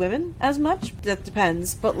necessarily women as much, that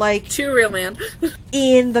depends, but like Too real, man.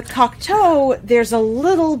 in the Cocteau, there's a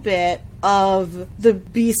little bit of the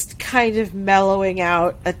Beast kind of mellowing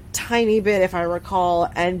out a tiny bit, if I recall,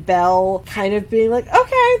 and Belle kind of being like,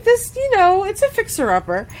 okay, this, you know, it's a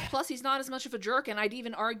fixer-upper. Plus, he's not as much of a jerk, and I'd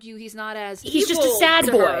even argue he's not as He's just a Evil sad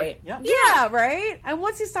to boy. her. Yeah, right? And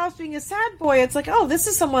once he stops being a sad boy, it's like, oh, this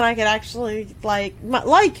is someone I could actually, like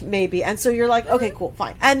maybe. And so you're like, okay, cool,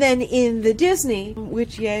 fine. And then in the Disney,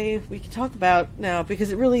 which, yay, we can talk about now,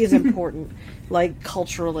 because it really is important, like,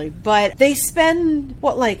 culturally. But they spend,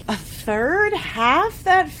 what, like, a third, half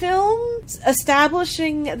that film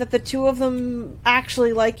establishing that the two of them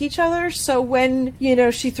actually like each other. So when, you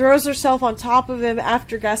know, she throws herself on top of him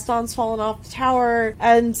after Gaston's fallen off the tower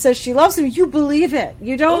and says she loves him, you believe it.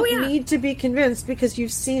 You don't need to be convinced because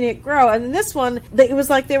you've seen it grow. And in this one, it was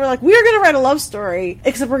like, they were like, we're going to write a love story,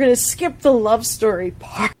 except we're going to skip the love story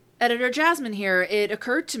part. Editor Jasmine here. It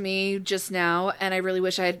occurred to me just now, and I really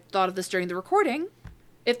wish I had thought of this during the recording.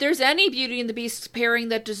 If there's any Beauty and the Beast pairing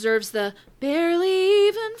that deserves the barely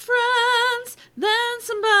even friends, then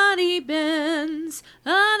somebody bends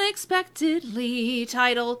unexpectedly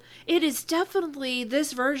title, it is definitely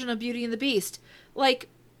this version of Beauty and the Beast. Like,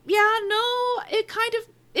 yeah, no, it kind of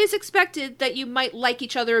is expected that you might like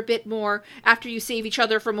each other a bit more after you save each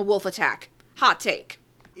other from a wolf attack. Hot take.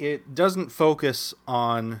 It doesn't focus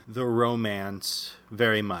on the romance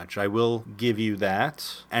very much. I will give you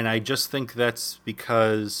that. And I just think that's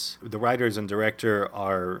because the writers and director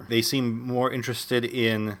they seem more interested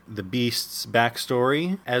in the Beast's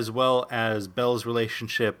backstory as well as Belle's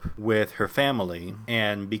relationship with her family.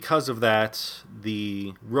 And because of that,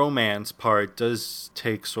 the romance part does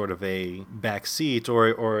take sort of a backseat,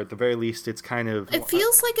 or at the very least, it's kind of... It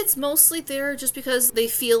feels like it's mostly there just because they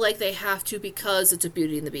feel like they have to because it's a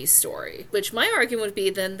Beauty and the Beast story. Which my argument would be,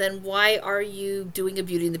 then why are you doing a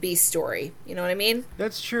Beauty and the Beast story? You know what I mean?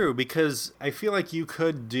 That's true, because I feel like you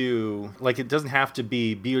could do... Like, it doesn't have to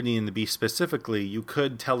be Beauty and the Beast specifically. You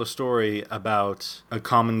could tell a story about a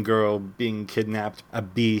common girl being kidnapped, a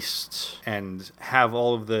beast, and have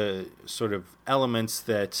all of the sort of elements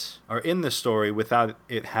that are in the story without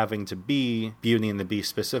it having to be Beauty and the Beast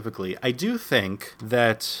specifically. I do think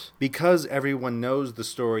that because everyone knows the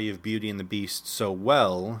story of Beauty and the Beast so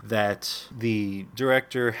well, that the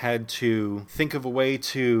director had to think of a way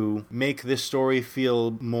to make this story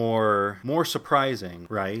feel more surprising,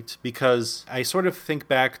 right? Because I sort of think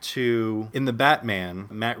back to in the Batman,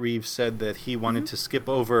 Matt Reeves said that he wanted to skip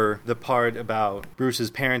over the part about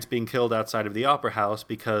Bruce's parents being killed outside of the opera house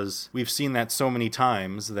because we've seen that so many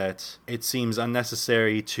times that it seems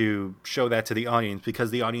unnecessary to show that to the audience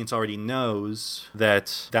because the audience already knows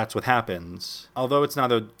that that's what happens. Although it's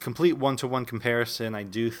not a complete one-to-one comparison, I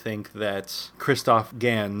do think that Christoph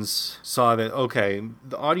Gans saw that, okay,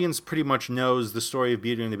 the audience pretty much knows the story of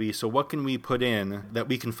Beauty and the Beast, so what can we put in that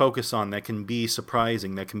we can focus on that can be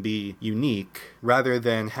surprising, that can be unique, rather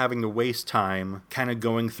than having to waste time kind of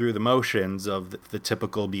going through the motions of the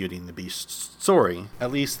typical Beauty and the Beast story.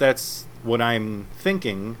 At least that's what I'm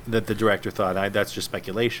thinking that the director thought. That's just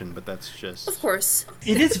speculation, but that's just... Of course.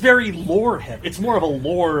 It is very lore heavy. It's more of a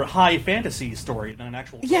lore high fantasy story than an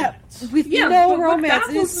actual romance. With Yeah, no but romance. what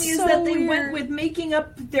baffles me is that they went with making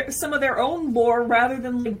up some of their own lore rather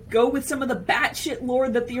than like go with some of the batshit lore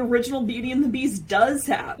that the original Beauty and the Beast does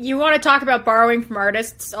have. You want to talk about borrowing from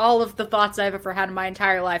artists? All of the thoughts I've ever had in my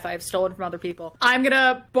entire life I have stolen from other people. I'm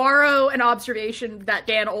gonna borrow an observation that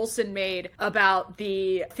Dan Olson made about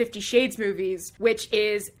the 50 Shades movies, which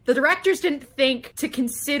is the directors didn't think to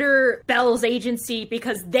consider Belle's agency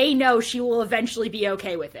because they know she will eventually be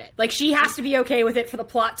okay with it. Like, she has to be okay with it for the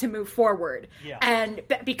plot to move forward. Yeah. And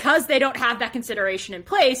because they don't have that consideration in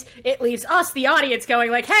place, it leaves us, the audience,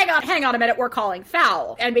 going like, hang on a minute, we're calling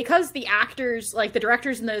foul. And because the actors, like the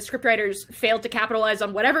directors and the scriptwriters, failed to capitalize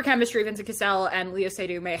on whatever chemistry Vincent Cassel and Lea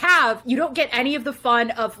Seydoux may have, you don't get any of the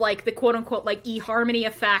fun of like the quote-unquote like eHarmony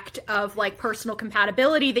effect of like personal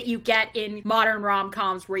compatibility that you get in modern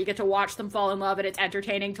rom-coms, where you get to watch them fall in love and it's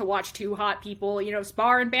entertaining to watch two hot people, you know,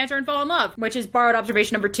 spar and banter and fall in love, which is borrowed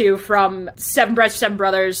observation number 2 from Seven Brides for Seven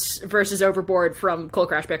Brothers versus Overboard from Cold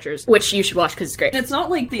Crash Pictures, which you should watch because it's great. It's not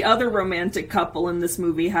like the other romantic couple in this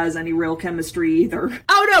movie has any real chemistry either.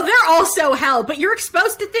 Oh no, they're also hell, but you're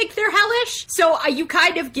exposed to think they're hellish, so you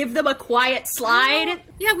kind of give them a quiet slide.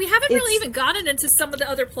 Yeah, we haven't really even gotten into some of the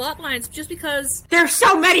other plot lines just because... There's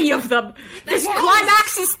so many of them! This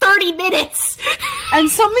climax is 30 minutes! And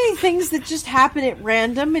so many things that just happen at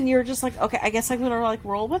random, and you're just like, okay, I guess I'm gonna like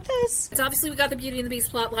roll with this. So obviously we got the Beauty and the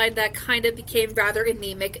Beast plot line that kind of became rather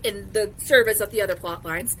anemic in the service of the other plot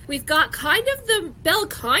lines. We've got kind of the Belle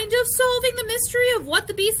kind of solving the mystery of what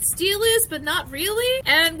the Beast's deal is, but not really.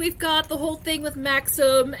 And we've got the whole thing with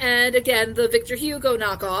Maxim and, again, the Victor Hugo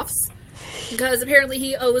knockoffs. Because apparently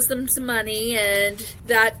he owes them some money, and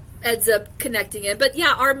that ends up connecting it. But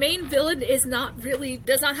yeah, our main villain is not really,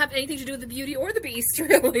 does not have anything to do with the Beauty or the Beast,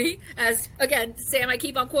 really. As, again, Sam, I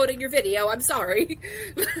keep on quoting your video, I'm sorry.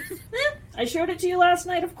 I showed it to you last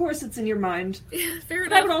night, of course it's in your mind. Yeah, fair But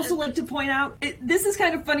enough. I would also like to point out, this is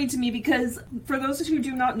kind of funny to me because, for those who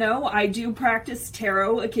do not know, I do practice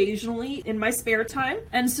tarot occasionally in my spare time.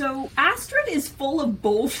 And so, Astrid is full of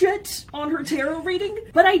bullshit on her tarot reading,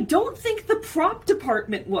 but I don't think the prop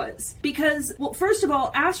department was. Because, well, first of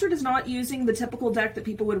all, Astrid is not using the typical deck that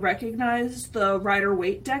people would recognize, the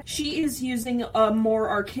Rider-Waite deck. She is using a more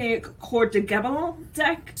archaic Court de Gabelin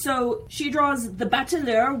deck. So, she draws the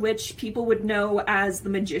Bateleur, which people would know as the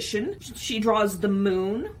Magician. She draws the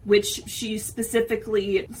Moon, which she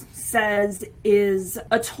specifically says is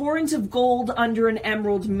a torrent of gold under an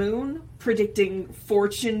emerald moon, predicting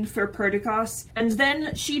fortune for Perdiccas. And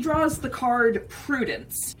then she draws the card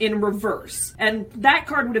Prudence in reverse. And that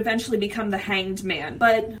card would eventually become the Hanged Man.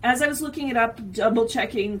 But as I was looking it up,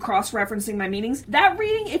 double-checking, cross-referencing my meanings, that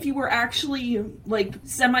reading, if you were actually, like,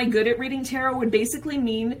 semi-good at reading tarot, would basically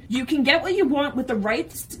mean you can get what you want with the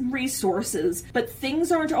right resources, but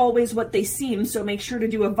things aren't always what they seem, so make sure to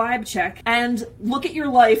do a vibe check, and look at your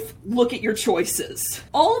life, look at your choices.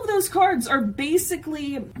 All of those cards are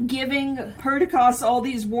basically giving Perdiccas all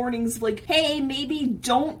these warnings like, hey, maybe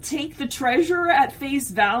don't take the treasure at face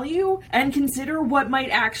value and consider what might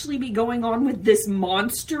actually be going on with this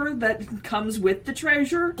monster that comes with the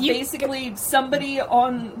treasure. Basically, somebody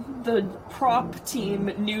on the prop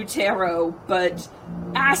team knew tarot, but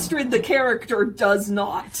Astrid the character does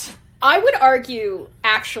not. I would argue,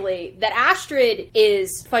 actually, that Astrid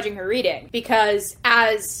is fudging her reading, because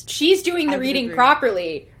as she's doing the reading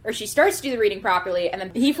properly, or she starts to do the reading properly, and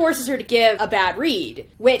then he forces her to give a bad read,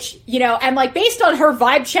 which, you know, and like, based on her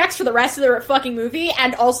vibe checks for the rest of the fucking movie,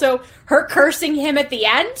 and also her cursing him at the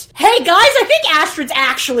end, hey guys, I think Astrid's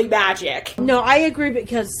actually magic. No, I agree,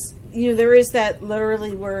 because you know, there is that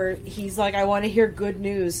literally where he's like, I want to hear good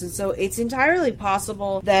news. And so it's entirely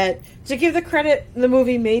possible that, to give the credit, the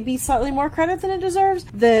movie maybe slightly more credit than it deserves,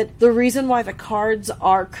 that the reason why the cards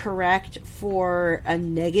are correct for a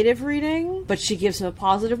negative reading, but she gives him a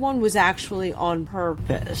positive one, was actually on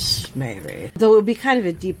purpose, maybe. Though it would be kind of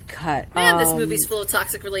a deep cut. Man, this movie's full of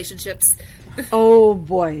toxic relationships. Oh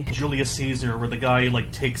boy. Julius Caesar, where the guy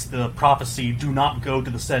like takes the prophecy, do not go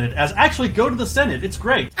to the Senate, as actually go to the Senate. It's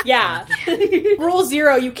great. Yeah. Rule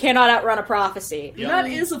 0, you cannot outrun a prophecy. Yep. That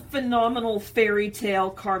is a phenomenal fairy tale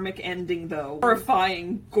karmic ending, though.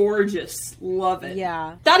 Horrifying, gorgeous, love it.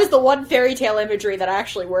 Yeah. That is the one fairy tale imagery that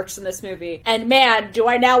actually works in this movie. And man, do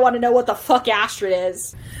I now want to know what the fuck Astrid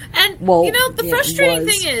is. And, Well, you know, the yeah, frustrating it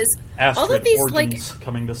was. thing is, Astrid all of these, Organs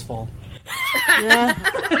coming this fall.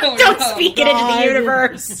 Don't speak it into the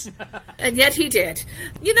universe. And yet he did.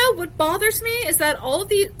 You know, what bothers me is that all of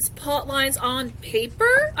these plot lines on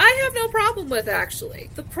paper, I have no problem with, actually.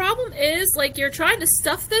 The problem is, like, you're trying to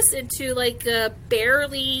stuff this into, like, a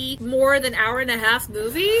barely more than hour and a half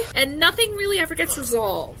movie, and nothing really ever gets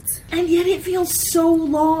resolved. And yet it feels so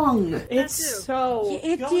long. It's so...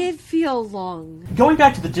 It did feel long. Going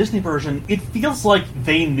back to the Disney version, it feels like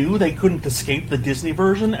they knew they couldn't escape the Disney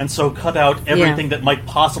version, and so cut out everything that might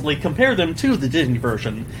possibly compare them to the Disney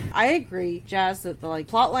version. I agree, Jazz, that the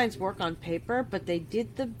plot lines work on paper, but they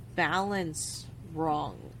did the balance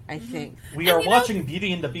wrong, I think. We are watching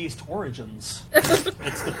Beauty and the Beast Origins. It's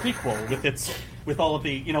the prequel with all of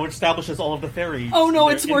the, it establishes all of the fairies. Oh no,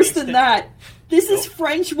 it's worse than that. This is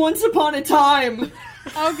French Once Upon a Time.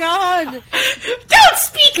 Oh god! Don't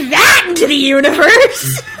speak that into the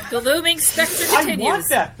universe! The looming specter continues. I want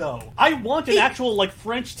that, though. I want an actual,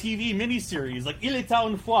 French TV miniseries, Il était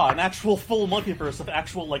une fois, an actual full multiverse of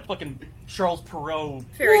actual, fucking Charles Perrault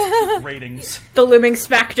ratings. The looming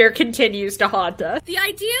specter continues to haunt us. The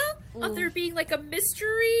idea of there being, a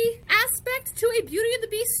mystery aspect to a Beauty and the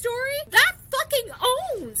Beast story, that fucking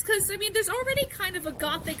owns! Because, there's already kind of a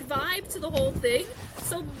gothic vibe to the whole thing,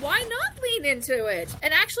 so why not lean into it?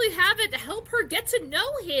 And actually have it help her get to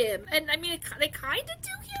know him. And, they kind of do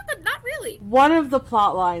here, but not really. One of the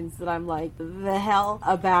plot lines that I'm like, the hell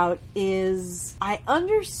about is, I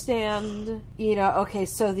understand, okay,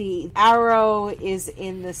 so the arrow is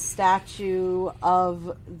in the statue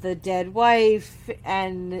of the dead wife,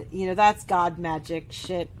 and, that's god magic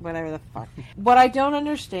shit, whatever the fuck. What I don't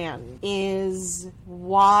understand is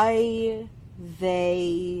why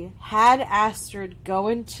they had Astrid go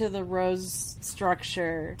into the rose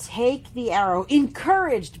structure, take the arrow,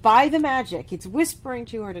 encouraged by the magic. It's whispering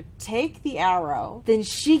to her to take the arrow. Then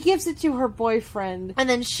she gives it to her boyfriend, and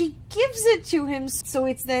then she gives it to him, so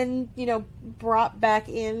it's then, brought back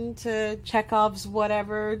into Chekhov's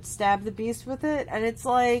whatever, stab the beast with it. And it's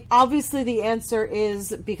obviously the answer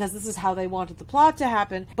is because this is how they wanted the plot to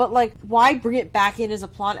happen, but why bring it back in as a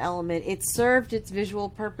plot element? It served its visual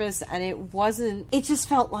purpose, and it just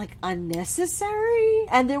felt unnecessary.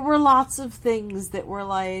 And there were lots of things that were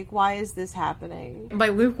why is this happening? My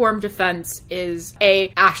lukewarm defense is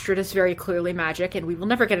Astrid is very clearly magic, and we will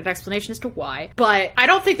never get an explanation as to why. But I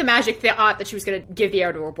don't think the magic thought that she was going to give the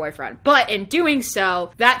arrow to her boyfriend. But in doing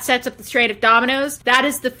so, that sets up the strain of dominoes. That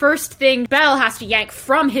is the first thing Belle has to yank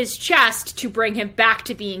from his chest to bring him back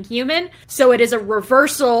to being human. So it is a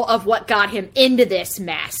reversal of what got him into this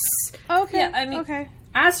mess. Okay. Yeah, okay.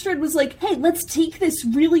 Astrid was like, hey, let's take this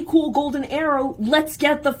really cool golden arrow, let's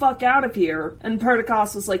get the fuck out of here. And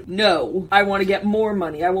Perdiccas was like, no, I want to get more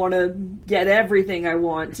money, I want to get everything I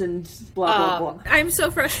want, and blah, blah, blah. I'm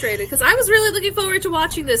so frustrated, because I was really looking forward to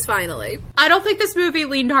watching this finally. I don't think this movie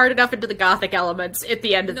leaned hard enough into the gothic elements at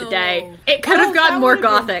the end of the day. It could have gotten more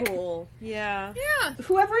gothic. Cool. Yeah.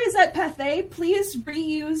 Whoever is at Bete, please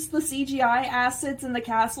reuse the CGI assets in the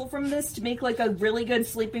castle from this to make a really good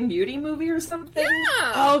Sleeping Beauty movie or something.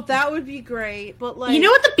 Yeah. Oh, that would be great. But you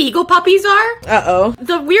know what the beagle puppies are? Uh-oh.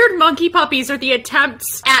 The weird monkey puppies are the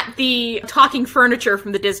attempts at the talking furniture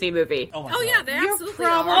from the Disney movie. Oh yeah, they absolutely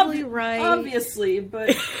You're probably are. right. Obviously,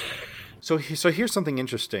 but... So here's something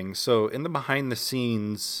interesting. So in the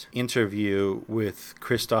behind-the-scenes interview with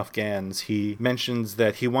Christoph Gans, he mentions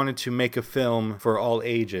that he wanted to make a film for all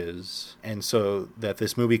ages, and so that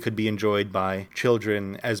this movie could be enjoyed by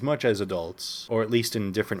children as much as adults, or at least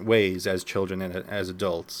in different ways as children and as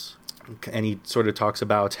adults. And he sort of talks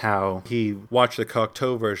about how he watched the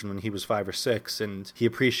Cocteau version when he was 5 or 6, and he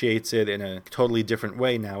appreciates it in a totally different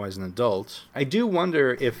way now as an adult. I do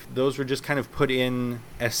wonder if those were just kind of put in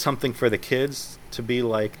as something for the kids to be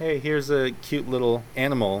like, hey, here's a cute little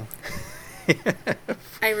animal.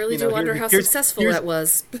 I really do wonder how successful that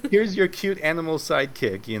was. Here's your cute animal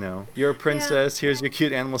sidekick, You're a princess, here's your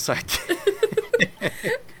cute animal sidekick.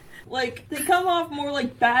 They come off more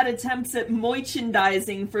like bad attempts at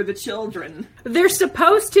merchandising for the children. They're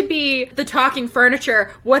supposed to be the talking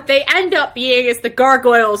furniture. What they end up being is the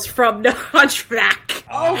gargoyles from the Hunchback.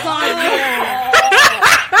 Oh, God, yeah.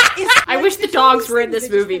 I wish the dogs were in this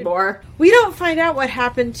movie more. We don't find out what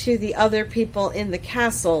happened to the other people in the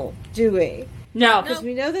castle, do we? No. Because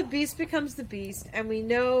we know the beast becomes the beast, and we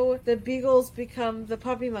know the beagles become the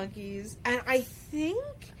puppy monkeys, and I think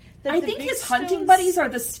his hunting buddies are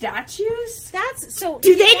the statues? That's so...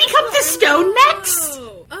 Do they become the stone mechs?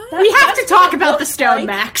 We have to talk about the stone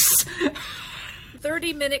mechs.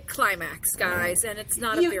 30-minute climax, guys, and it's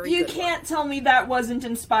not a very good You can't tell me that wasn't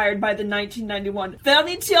inspired by the 1991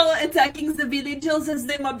 furniture attacking the villagers as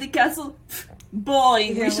they mob the castle.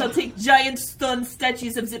 Boy, we shall take giant stone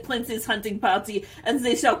statues of the prince's hunting party, and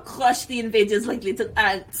they shall crush the invaders like little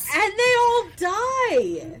ants. And they all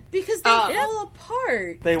die because they fall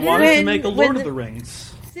apart. They wanted to make a Lord of the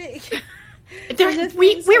Rings.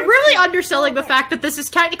 We're really underselling the fact that this is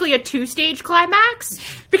technically a 2-stage climax,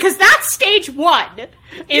 because that's stage 1,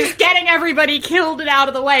 is getting everybody killed and out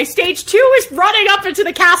of the way. Stage 2 is running up into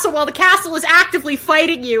the castle while the castle is actively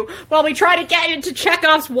fighting you, while we try to get into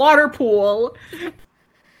Chekhov's water pool.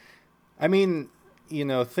 I mean,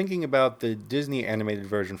 thinking about the Disney animated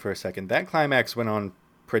version for a second, that climax went on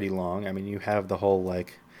pretty long. I mean, you have the whole,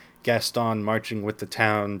 Gaston marching with the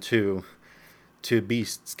town to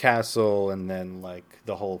Beast's castle, and then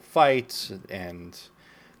the whole fight and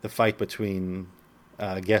the fight between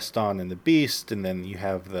Gaston and the Beast, and then you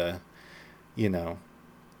have the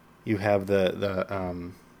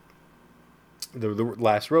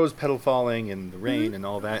last rose petal falling and the rain and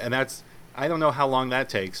all that, and that's, I don't know how long that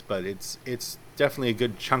takes, but it's definitely a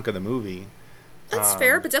good chunk of the movie. That's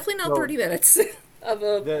fair, but definitely not 30 minutes of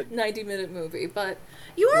a 90-minute movie. But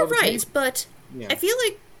you are right. But I feel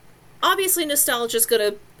like obviously nostalgia is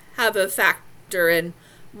going to have a factor in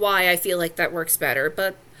why I feel like that works better.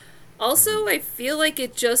 But also, I feel like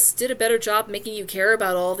it just did a better job making you care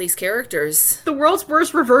about all these characters. The world's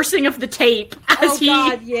worst reversing of the tape as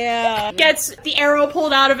gets the arrow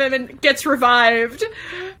pulled out of him and gets revived.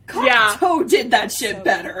 Cocteau did that shit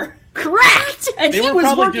better. Correct! And they he were was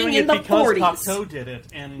probably working doing in it the because 40s. Cocteau did it,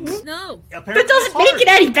 and No. That doesn't make it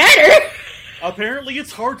any better! Apparently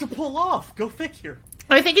it's hard to pull off. Go figure.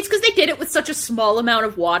 I think it's because they did it with such a small amount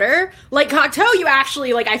of water. Like Cocteau, you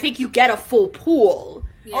actually, I think you get a full pool.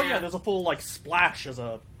 Yeah. Oh yeah, there's a full, splash as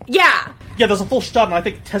a... Yeah! Yeah, there's a full shot, and I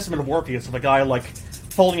think Testament of Orpheus of a guy,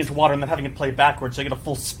 falling into water and then having it play backwards, so you get a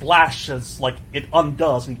full splash as, it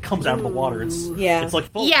undoes and he comes out of the water. It's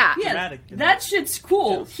full dramatic. That shit's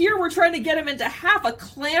cool. Yeah. Here we're trying to get him into half a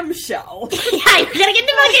clamshell. Yeah, you're gonna get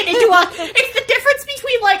him into a... It's the difference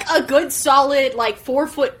between, a good solid,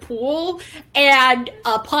 4-foot pool and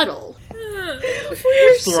a puddle.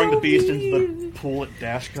 Throwing the beast into the pool at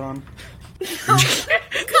DashCon.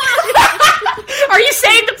 Are you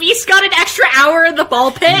saying the beast got an extra hour in the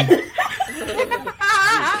ball pit?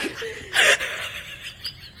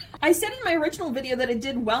 I said in my original video that it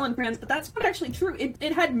did well in France, but that's not actually true.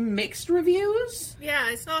 It had mixed reviews. Yeah,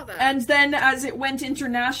 I saw that. And then as it went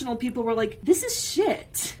international, people were like, this is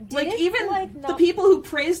shit. The people who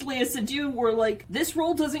praised Léa Seydoux were like, this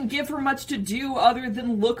role doesn't give her much to do other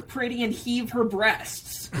than look pretty and heave her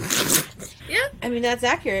breasts. Yeah. I mean, that's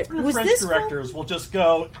accurate. The French directors will just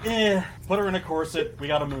go, put her in a corset, we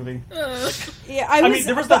got a movie. Yeah, I mean,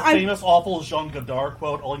 there was that famous, awful Jean Godard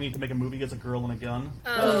quote, all you need to make a movie is a girl and a gun.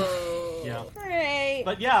 Oh. Yeah. Right.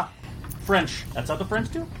 But yeah, French. That's how the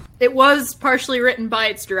French do? It was partially written by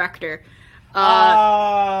its director.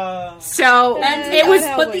 But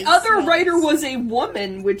the other writer was a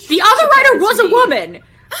woman, which... The other writer was a woman!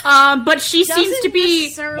 But she seems to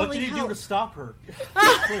be... What did he do to stop her?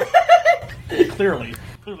 Clearly.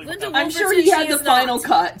 I'm sure he had the final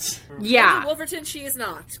cut. Yeah. Linda Wolverton, she is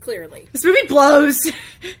not, clearly. This movie blows.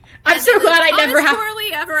 I'm so glad I never have...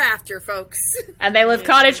 Cottagecore ever after, folks. And they live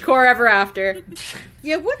cottagecore ever after.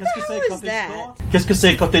 Yeah, what the hell is that? Qu'est-ce que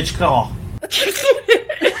c'est cottagecore?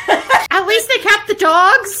 At least they kept the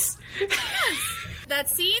dogs. That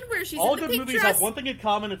scene where she's all in the good pink movies dress. have one thing in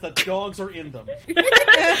common, it's that dogs are in them.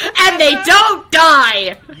 And they don't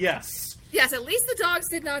die! Yes. Yes, at least the dogs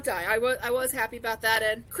did not die. I was happy about that.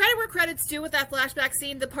 And credit where credit's due with that flashback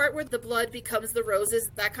scene. The part where the blood becomes the roses,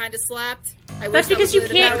 that kind of slapped. That's because you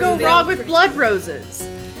can't go wrong with blood roses.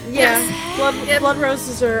 Yeah, blood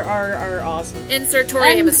roses are awesome. Insert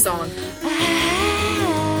Tori Amos song.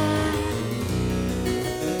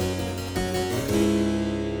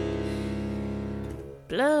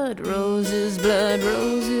 Blood roses, back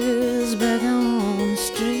on the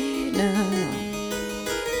street now.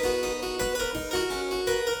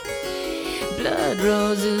 Blood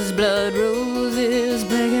roses, back on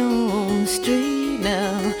the street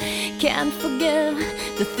now. Can't forget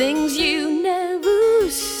the things you never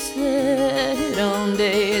said. On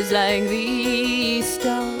days like these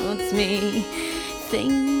starts me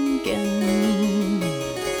thinking.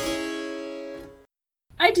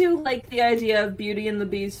 I do like the idea of Beauty and the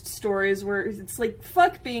Beast stories where it's like,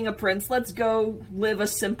 fuck being a prince, let's go live a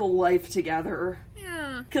simple life together.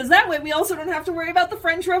 Yeah. Because that way we also don't have to worry about the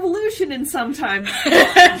French Revolution in some time.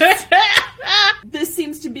 This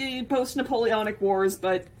seems to be post-Napoleonic Wars,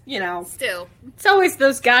 but, Still. It's always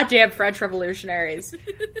those goddamn French revolutionaries.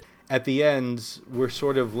 At the end, we're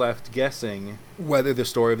sort of left guessing whether the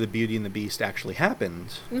story of the Beauty and the Beast actually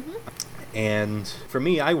happened. Mm-hmm. And for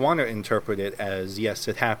me, I want to interpret it as, yes,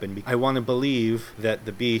 it happened. I want to believe that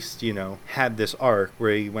the Beast, had this arc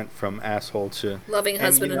where he went from asshole to... Loving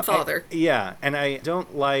husband and father. And I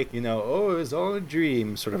don't like, it was all a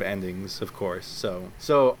dream sort of endings, of course.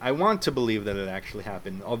 So I want to believe that it actually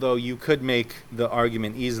happened. Although you could make the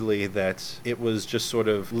argument easily that it was just sort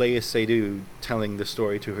of Léa Seydoux telling the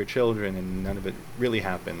story to her children and none of it really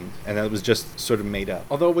happened. And that was just sort of made up.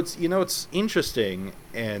 Although it's interesting,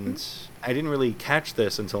 and I didn't really catch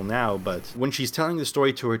this until now, but when she's telling the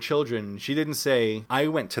story to her children, she didn't say, I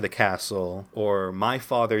went to the castle, or my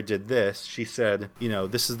father did this. She said,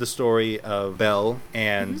 this is the story of Belle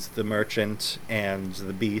and the merchant and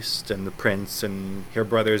the Beast and the prince and her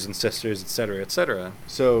brothers and sisters, etc., etc.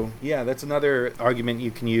 So, yeah, that's another argument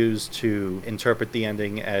you can use to interpret the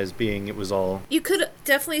ending as being it was all... You could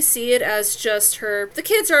definitely see it as just the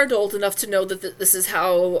kids aren't old enough to know that this is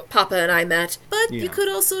how Papa and I met, but you could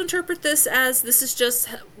also interpret this as this is just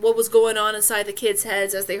what was going on inside the kids'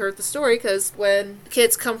 heads as they heard the story, because when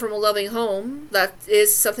kids come from a loving home, that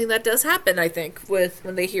is something that does happen, I think, when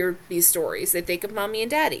they hear these stories. They think of mommy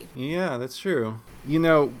and daddy. Yeah, that's true.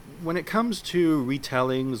 When it comes to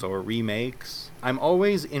retellings or remakes, I'm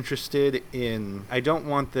always interested in... I don't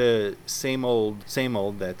want the same old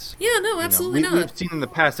that's... Yeah, no, absolutely not. We've seen in the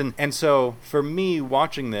past. And so, for me,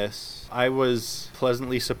 watching this, I was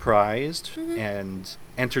pleasantly surprised and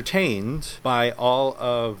entertained by all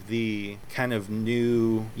of the kind of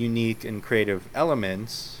new, unique, and creative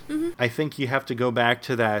elements. I think you have to go back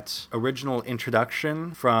to that original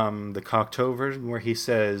introduction from the Cocteau version where he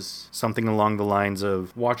says something along the lines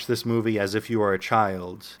of, watch this movie as if you are a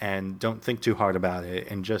child and don't think too hard about it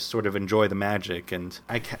and just sort of enjoy the magic. And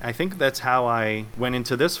I think that's how I went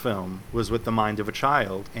into this film, was with the mind of a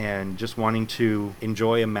child and just wanting to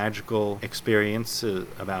enjoy a magical experience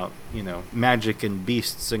about, magic and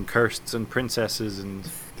beasts and curses and princesses and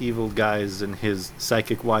evil guys and his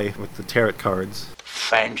psychic wife with the tarot cards.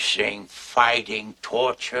 Fencing, fighting,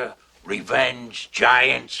 torture, revenge,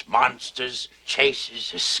 giants, monsters,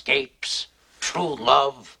 chases, escapes, true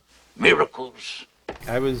love, miracles.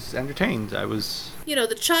 I was entertained.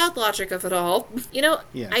 The child logic of it all.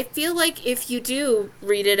 I feel like if you do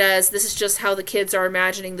read it as this is just how the kids are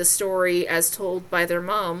imagining the story as told by their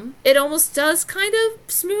mom, it almost does kind of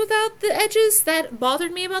smooth out the edges that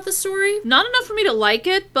bothered me about the story. Not enough for me to like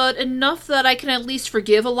it, but enough that I can at least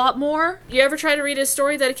forgive a lot more. You ever try to read a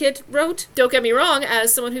story that a kid wrote? Don't get me wrong,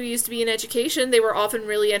 as someone who used to be in education, they were often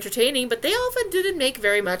really entertaining, but they often didn't make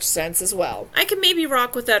very much sense as well. I can maybe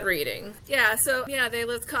rock with that reading. Yeah, so, they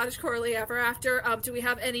lived cottagecourtly ever after. Do we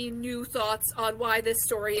have any new thoughts on why this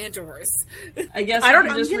story endures? I guess I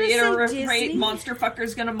can just reiterate, monster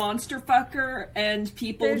fucker's gonna monster fucker, and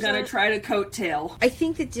people gonna try to coattail. I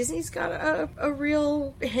think that Disney's got a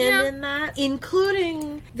real hand in that,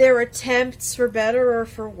 including their attempts, for better or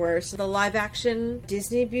for worse, the live-action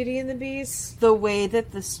Disney Beauty and the Beast, the way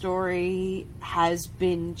that the story has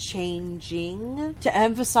been changing to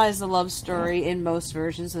emphasize the love story in most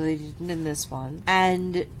versions, so they didn't in this one,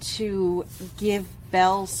 and to give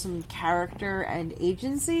Belle some character and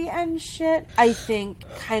agency and shit, I think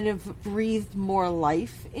kind of breathed more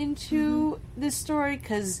life into this story,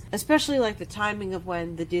 because especially the timing of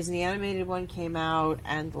when the Disney animated one came out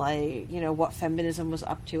and what feminism was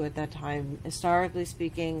up to at that time, historically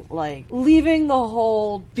speaking, leaving the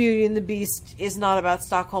whole Beauty and the Beast is not about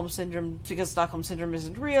Stockholm Syndrome, because Stockholm Syndrome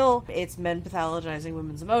isn't real, it's men pathologizing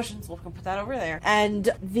women's emotions, we'll put that over there. And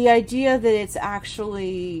the idea that it's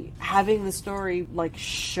actually having the story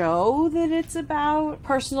show that it's about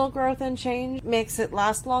personal growth and change makes it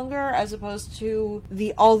last longer, as opposed to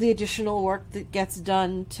all the additional work that gets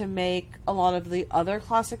done to make a lot of the other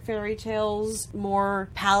classic fairy tales more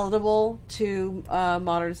palatable to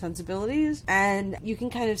modern sensibilities. And you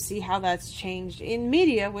can kind of see how that's changed in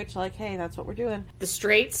media, which hey, that's what we're doing. The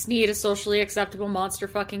straights need a socially acceptable monster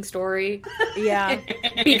fucking story. Yeah.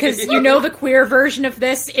 Because the queer version of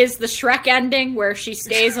this is the Shrek ending where she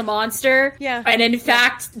stays a monster. Yeah. And in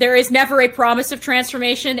fact, there is never a promise of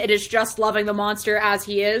transformation. It is just loving the monster as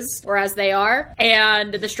he is, or as they are.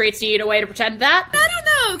 And the straights need a way to pretend that. I don't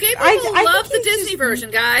know. Gay people love the Disney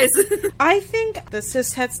version, guys. I think the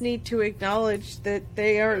cishets need to acknowledge that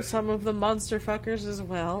they are some of the monster fuckers as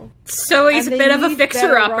well. So he's a bit of a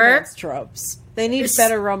fixer-upper. They need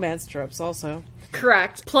better romance tropes also.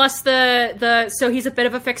 Correct. Plus so he's a bit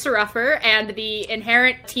of a fixer-upper, and the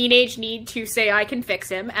inherent teenage need to say I can fix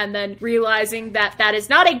him, and then realizing that that is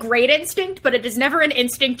not a great instinct, but it is never an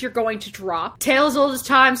instinct you're going to drop. Tale as old as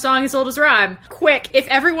time, song as old as rhyme. Quick, if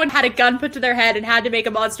everyone had a gun put to their head and had to make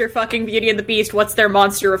a monster fucking Beauty and the Beast, what's their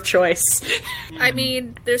monster of choice? I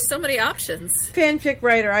mean, there's so many options. Fanfic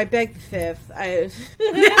writer, I beg the fifth.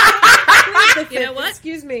 You know what?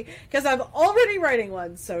 Excuse me, because I'm already writing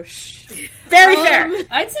one, so shh. Very fair.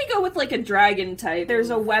 I'd say go with like a dragon type. There's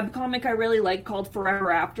a webcomic I really like called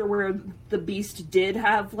Forever After, where the Beast did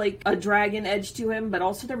have like a dragon edge to him, but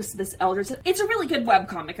also there was this elder. It's a really good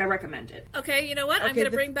webcomic. I recommend it. Okay, you know what? I'm going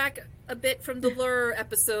to bring back a bit from the lure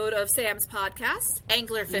episode of Sam's podcast,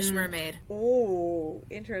 Anglerfish Mermaid. Oh,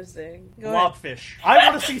 interesting. Go ahead. Blobfish. I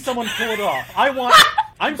want to see someone pull it off.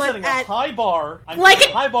 I'm setting a high bar.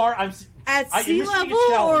 At sea initiate a level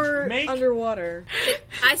challenge. or underwater?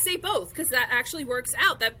 I say both, because that actually works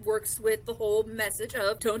out. That works with the whole message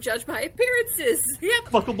of don't judge by appearances. Yep.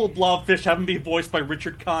 Fuckable blobfish having to be voiced by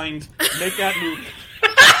Richard Kind. Make that nuke.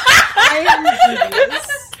 I am genius.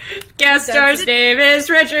 Guest star's name is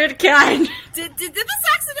Richard Kind. Did this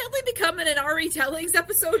accidentally become an retellings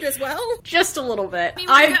episode as well? Just a little bit. I mean,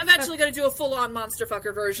 I'm eventually going to do a full-on monster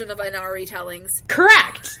fucker version of an retellings.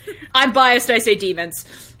 Correct. I'm biased, I say demons.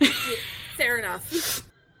 Fair enough.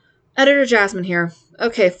 Editor Jasmine here.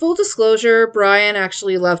 Okay, full disclosure, Brian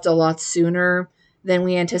actually left a lot sooner than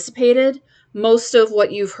we anticipated. Most of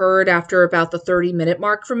what you've heard after about the 30-minute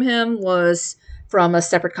mark from him was from a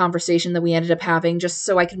separate conversation that we ended up having, just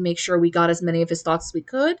so I could make sure we got as many of his thoughts as we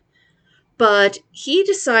could. But he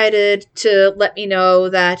decided to let me know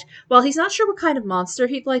that while he's not sure what kind of monster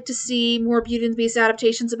he'd like to see more Beauty and the Beast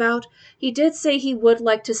adaptations about, he did say he would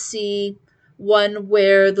like to see one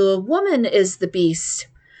where the woman is the beast.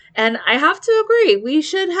 And I have to agree, we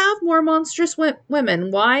should have more monstrous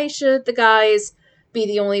women. Why should the guys be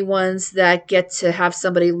the only ones that get to have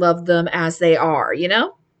somebody love them as they are, you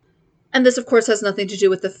know? And this, of course, has nothing to do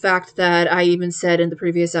with the fact that I even said in the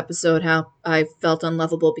previous episode how I felt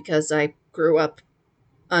unlovable because I grew up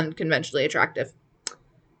unconventionally attractive.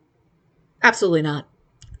 Absolutely not.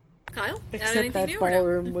 Kyle? Except that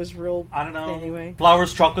ballroom was real. I don't know. Anyway.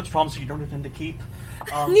 Flowers, chocolates, promises you don't intend to keep.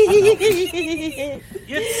 I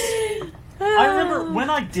remember when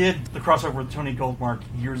I did the crossover with Tony Goldmark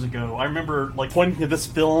years ago, I remember like pointing to this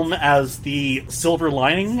film as the silver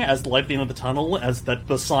lining, as the light at the end of the tunnel, as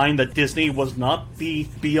the sign that Disney was not the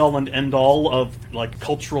be-all and end-all of like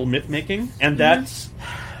cultural myth-making, and that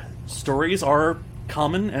stories are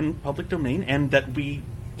common and public domain, and that we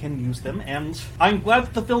can use them, and I'm glad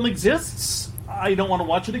that the film exists. I don't want to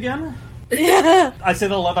watch it again. I say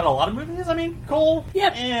that about a lot of movies. I mean, cool.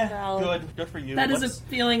 Yep. Good for you. That is a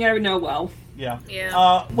feeling I know well. Yeah.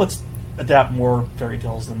 Yeah. Let's adapt more fairy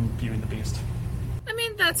tales than Beauty and the Beast. I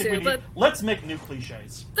mean, that too, but let's make new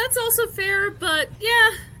cliches. that's also fair, but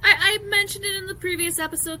yeah, I mentioned it in the previous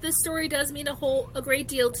episode, this story does mean a great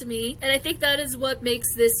deal to me, and I think that is what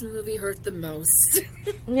makes this movie hurt the most.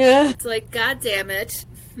 Yeah. It's like, god damn it,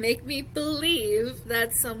 make me believe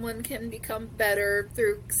that someone can become better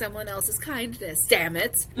through someone else's kindness. Damn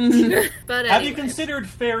it. But Have you anyway. considered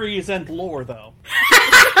fairies and lore, though?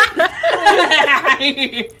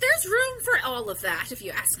 There's room for all of that, if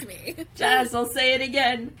you ask me. Jazz, I'll say it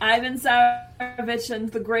again. Ivan Savage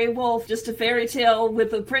and the Grey Wolf, just a fairy tale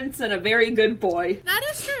with a prince and a very good boy. That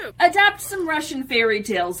is true. Adapt some Russian fairy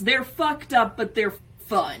tales. They're fucked up, but they're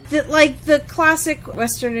fun. Like, the classic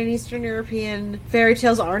Western and Eastern European fairy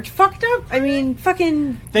tales aren't fucked up. I mean,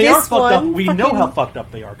 fucking They this are fucked up. one, We know how fucked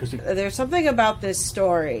up they are. Because there's something about this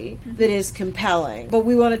story that is compelling, but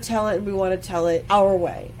we want to tell it, and we want to tell it our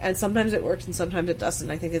way. And sometimes it works, and sometimes it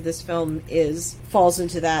doesn't. I think that this film falls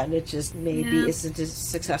into that, and it just maybe isn't as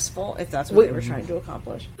successful, if that's what they were trying to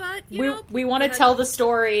accomplish. But, We want to tell the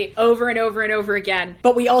story over and over and over again,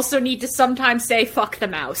 but we also need to sometimes say, fuck the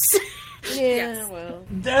mouse. Yeah, well.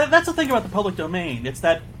 that's the thing about the public domain. It's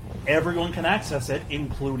that everyone can access it,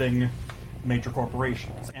 including major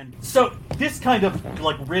corporations. And so this kind of,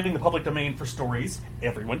 like, ridding the public domain for stories,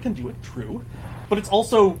 everyone can do it, true. But it's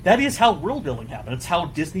also, that is how world building happened. It's how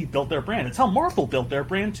Disney built their brand. It's how Marvel built their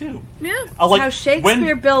brand, too. Yeah. It's how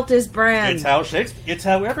Shakespeare built his brand. It's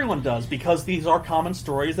how everyone does, because these are common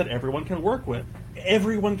stories that everyone can work with.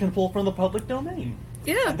 Everyone can pull from the public domain.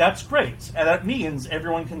 Yeah. And that's great. And that means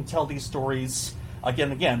everyone can tell these stories again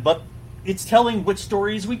and again. But it's telling which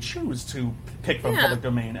stories we choose to pick from public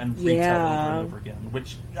domain and retell over and over again,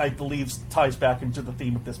 which I believe ties back into the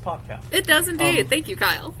theme of this podcast. It does indeed. Thank you,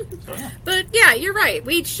 Kyle. So, yeah. But yeah, you're right.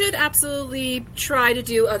 We should absolutely try to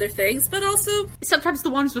do other things, but also Sometimes the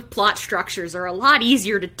ones with plot structures are a lot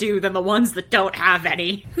easier to do than the ones that don't have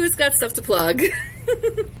any. who's got stuff to plug?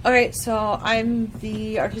 Okay, so I'm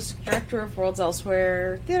the artistic director of Worlds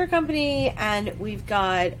Elsewhere Theater Company, and we've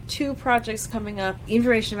got 2 projects coming up.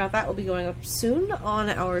 Information about that will be going up soon on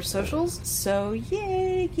our socials, so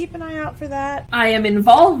yay, keep an eye out for that. I am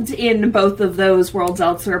involved in both of those Worlds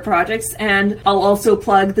Elsewhere projects, and I'll also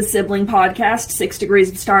plug the sibling podcast, 6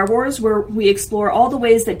 Degrees of Star Wars, where we explore all the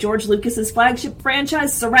ways that George Lucas's flagship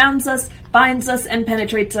franchise surrounds us, binds us, and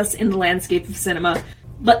penetrates us in the landscape of cinema.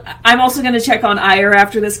 But I'm also going to check on Ire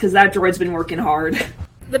after this, because that droid's been working hard.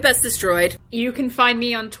 The best destroyed. You can find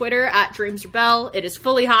me on Twitter at DreamsRebel. It is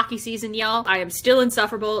fully hockey season, y'all. I am still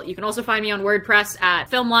insufferable. You can also find me on WordPress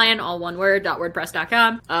at FilmLion, all one word,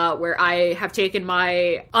 .wordpress.com, where I have taken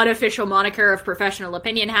my unofficial moniker of professional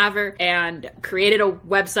opinion haver and created a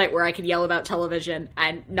website where I can yell about television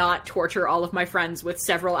and not torture all of my friends with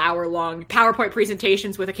several hour-long PowerPoint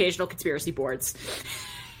presentations with occasional conspiracy boards.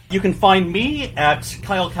 You can find me at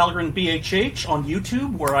Kyle Calgren BHH on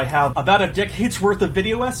YouTube, where I have about a decade's worth of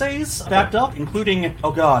video essays backed up, including,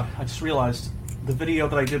 oh god, I just realized, the video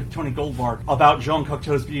that I did with Tony Goldmark about Jean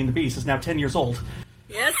Cocteau's Beauty and the Beast is now 10 years old.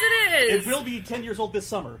 Yes, it is. It will be 10 years old this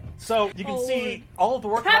summer. So you can see all of the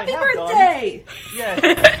work Happy that I have birthday! done. Yeah.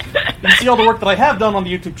 You can see all the work that I have done on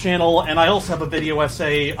the YouTube channel, and I also have a video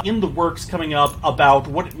essay in the works coming up about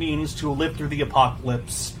what it means to live through the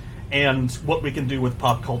apocalypse and what we can do with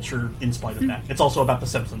pop culture in spite of that. It's also about The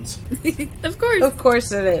Simpsons. Of course. Of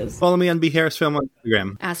course it is. Follow me on B Harris Film on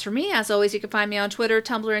Instagram. As for me, as always, you can find me on Twitter,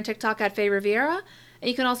 Tumblr, and TikTok at Faye Riviera. And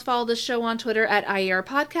you can also follow this show on Twitter at IER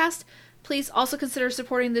Podcast. Please also consider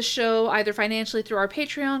supporting this show either financially through our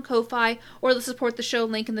Patreon, Ko-Fi, or the Support the Show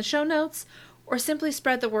link in the show notes, or simply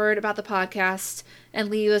spread the word about the podcast and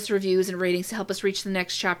leave us reviews and ratings to help us reach the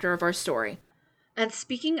next chapter of our story. And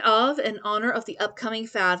speaking of, in honor of the upcoming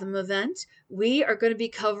Fathom event, we are going to be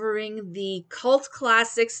covering the cult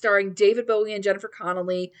classic starring David Bowie and Jennifer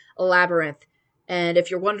Connelly, Labyrinth. And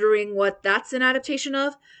if you're wondering what that's an adaptation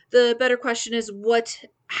of, the better question is what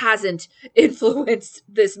hasn't influenced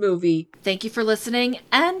this movie. Thank you for listening,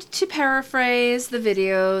 and to paraphrase the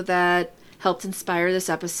video that helped inspire this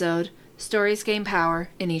episode, stories gain power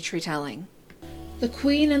in each retelling. The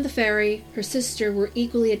Queen and the Fairy, her sister, were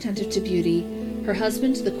equally attentive to beauty. Her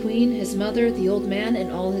husband, the Queen, his mother, the old man,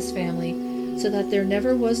 and all his family, so that there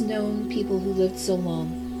never was known people who lived so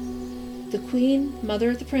long. The Queen,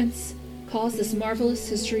 mother of the Prince, caused this marvelous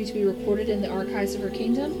history to be recorded in the archives of her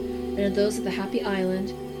kingdom and in those of the Happy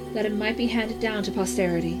Island, that it might be handed down to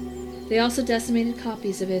posterity. They also decimated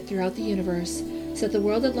copies of it throughout the universe, so that the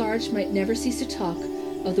world at large might never cease to talk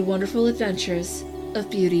of the wonderful adventures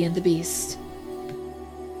of Beauty and the Beast.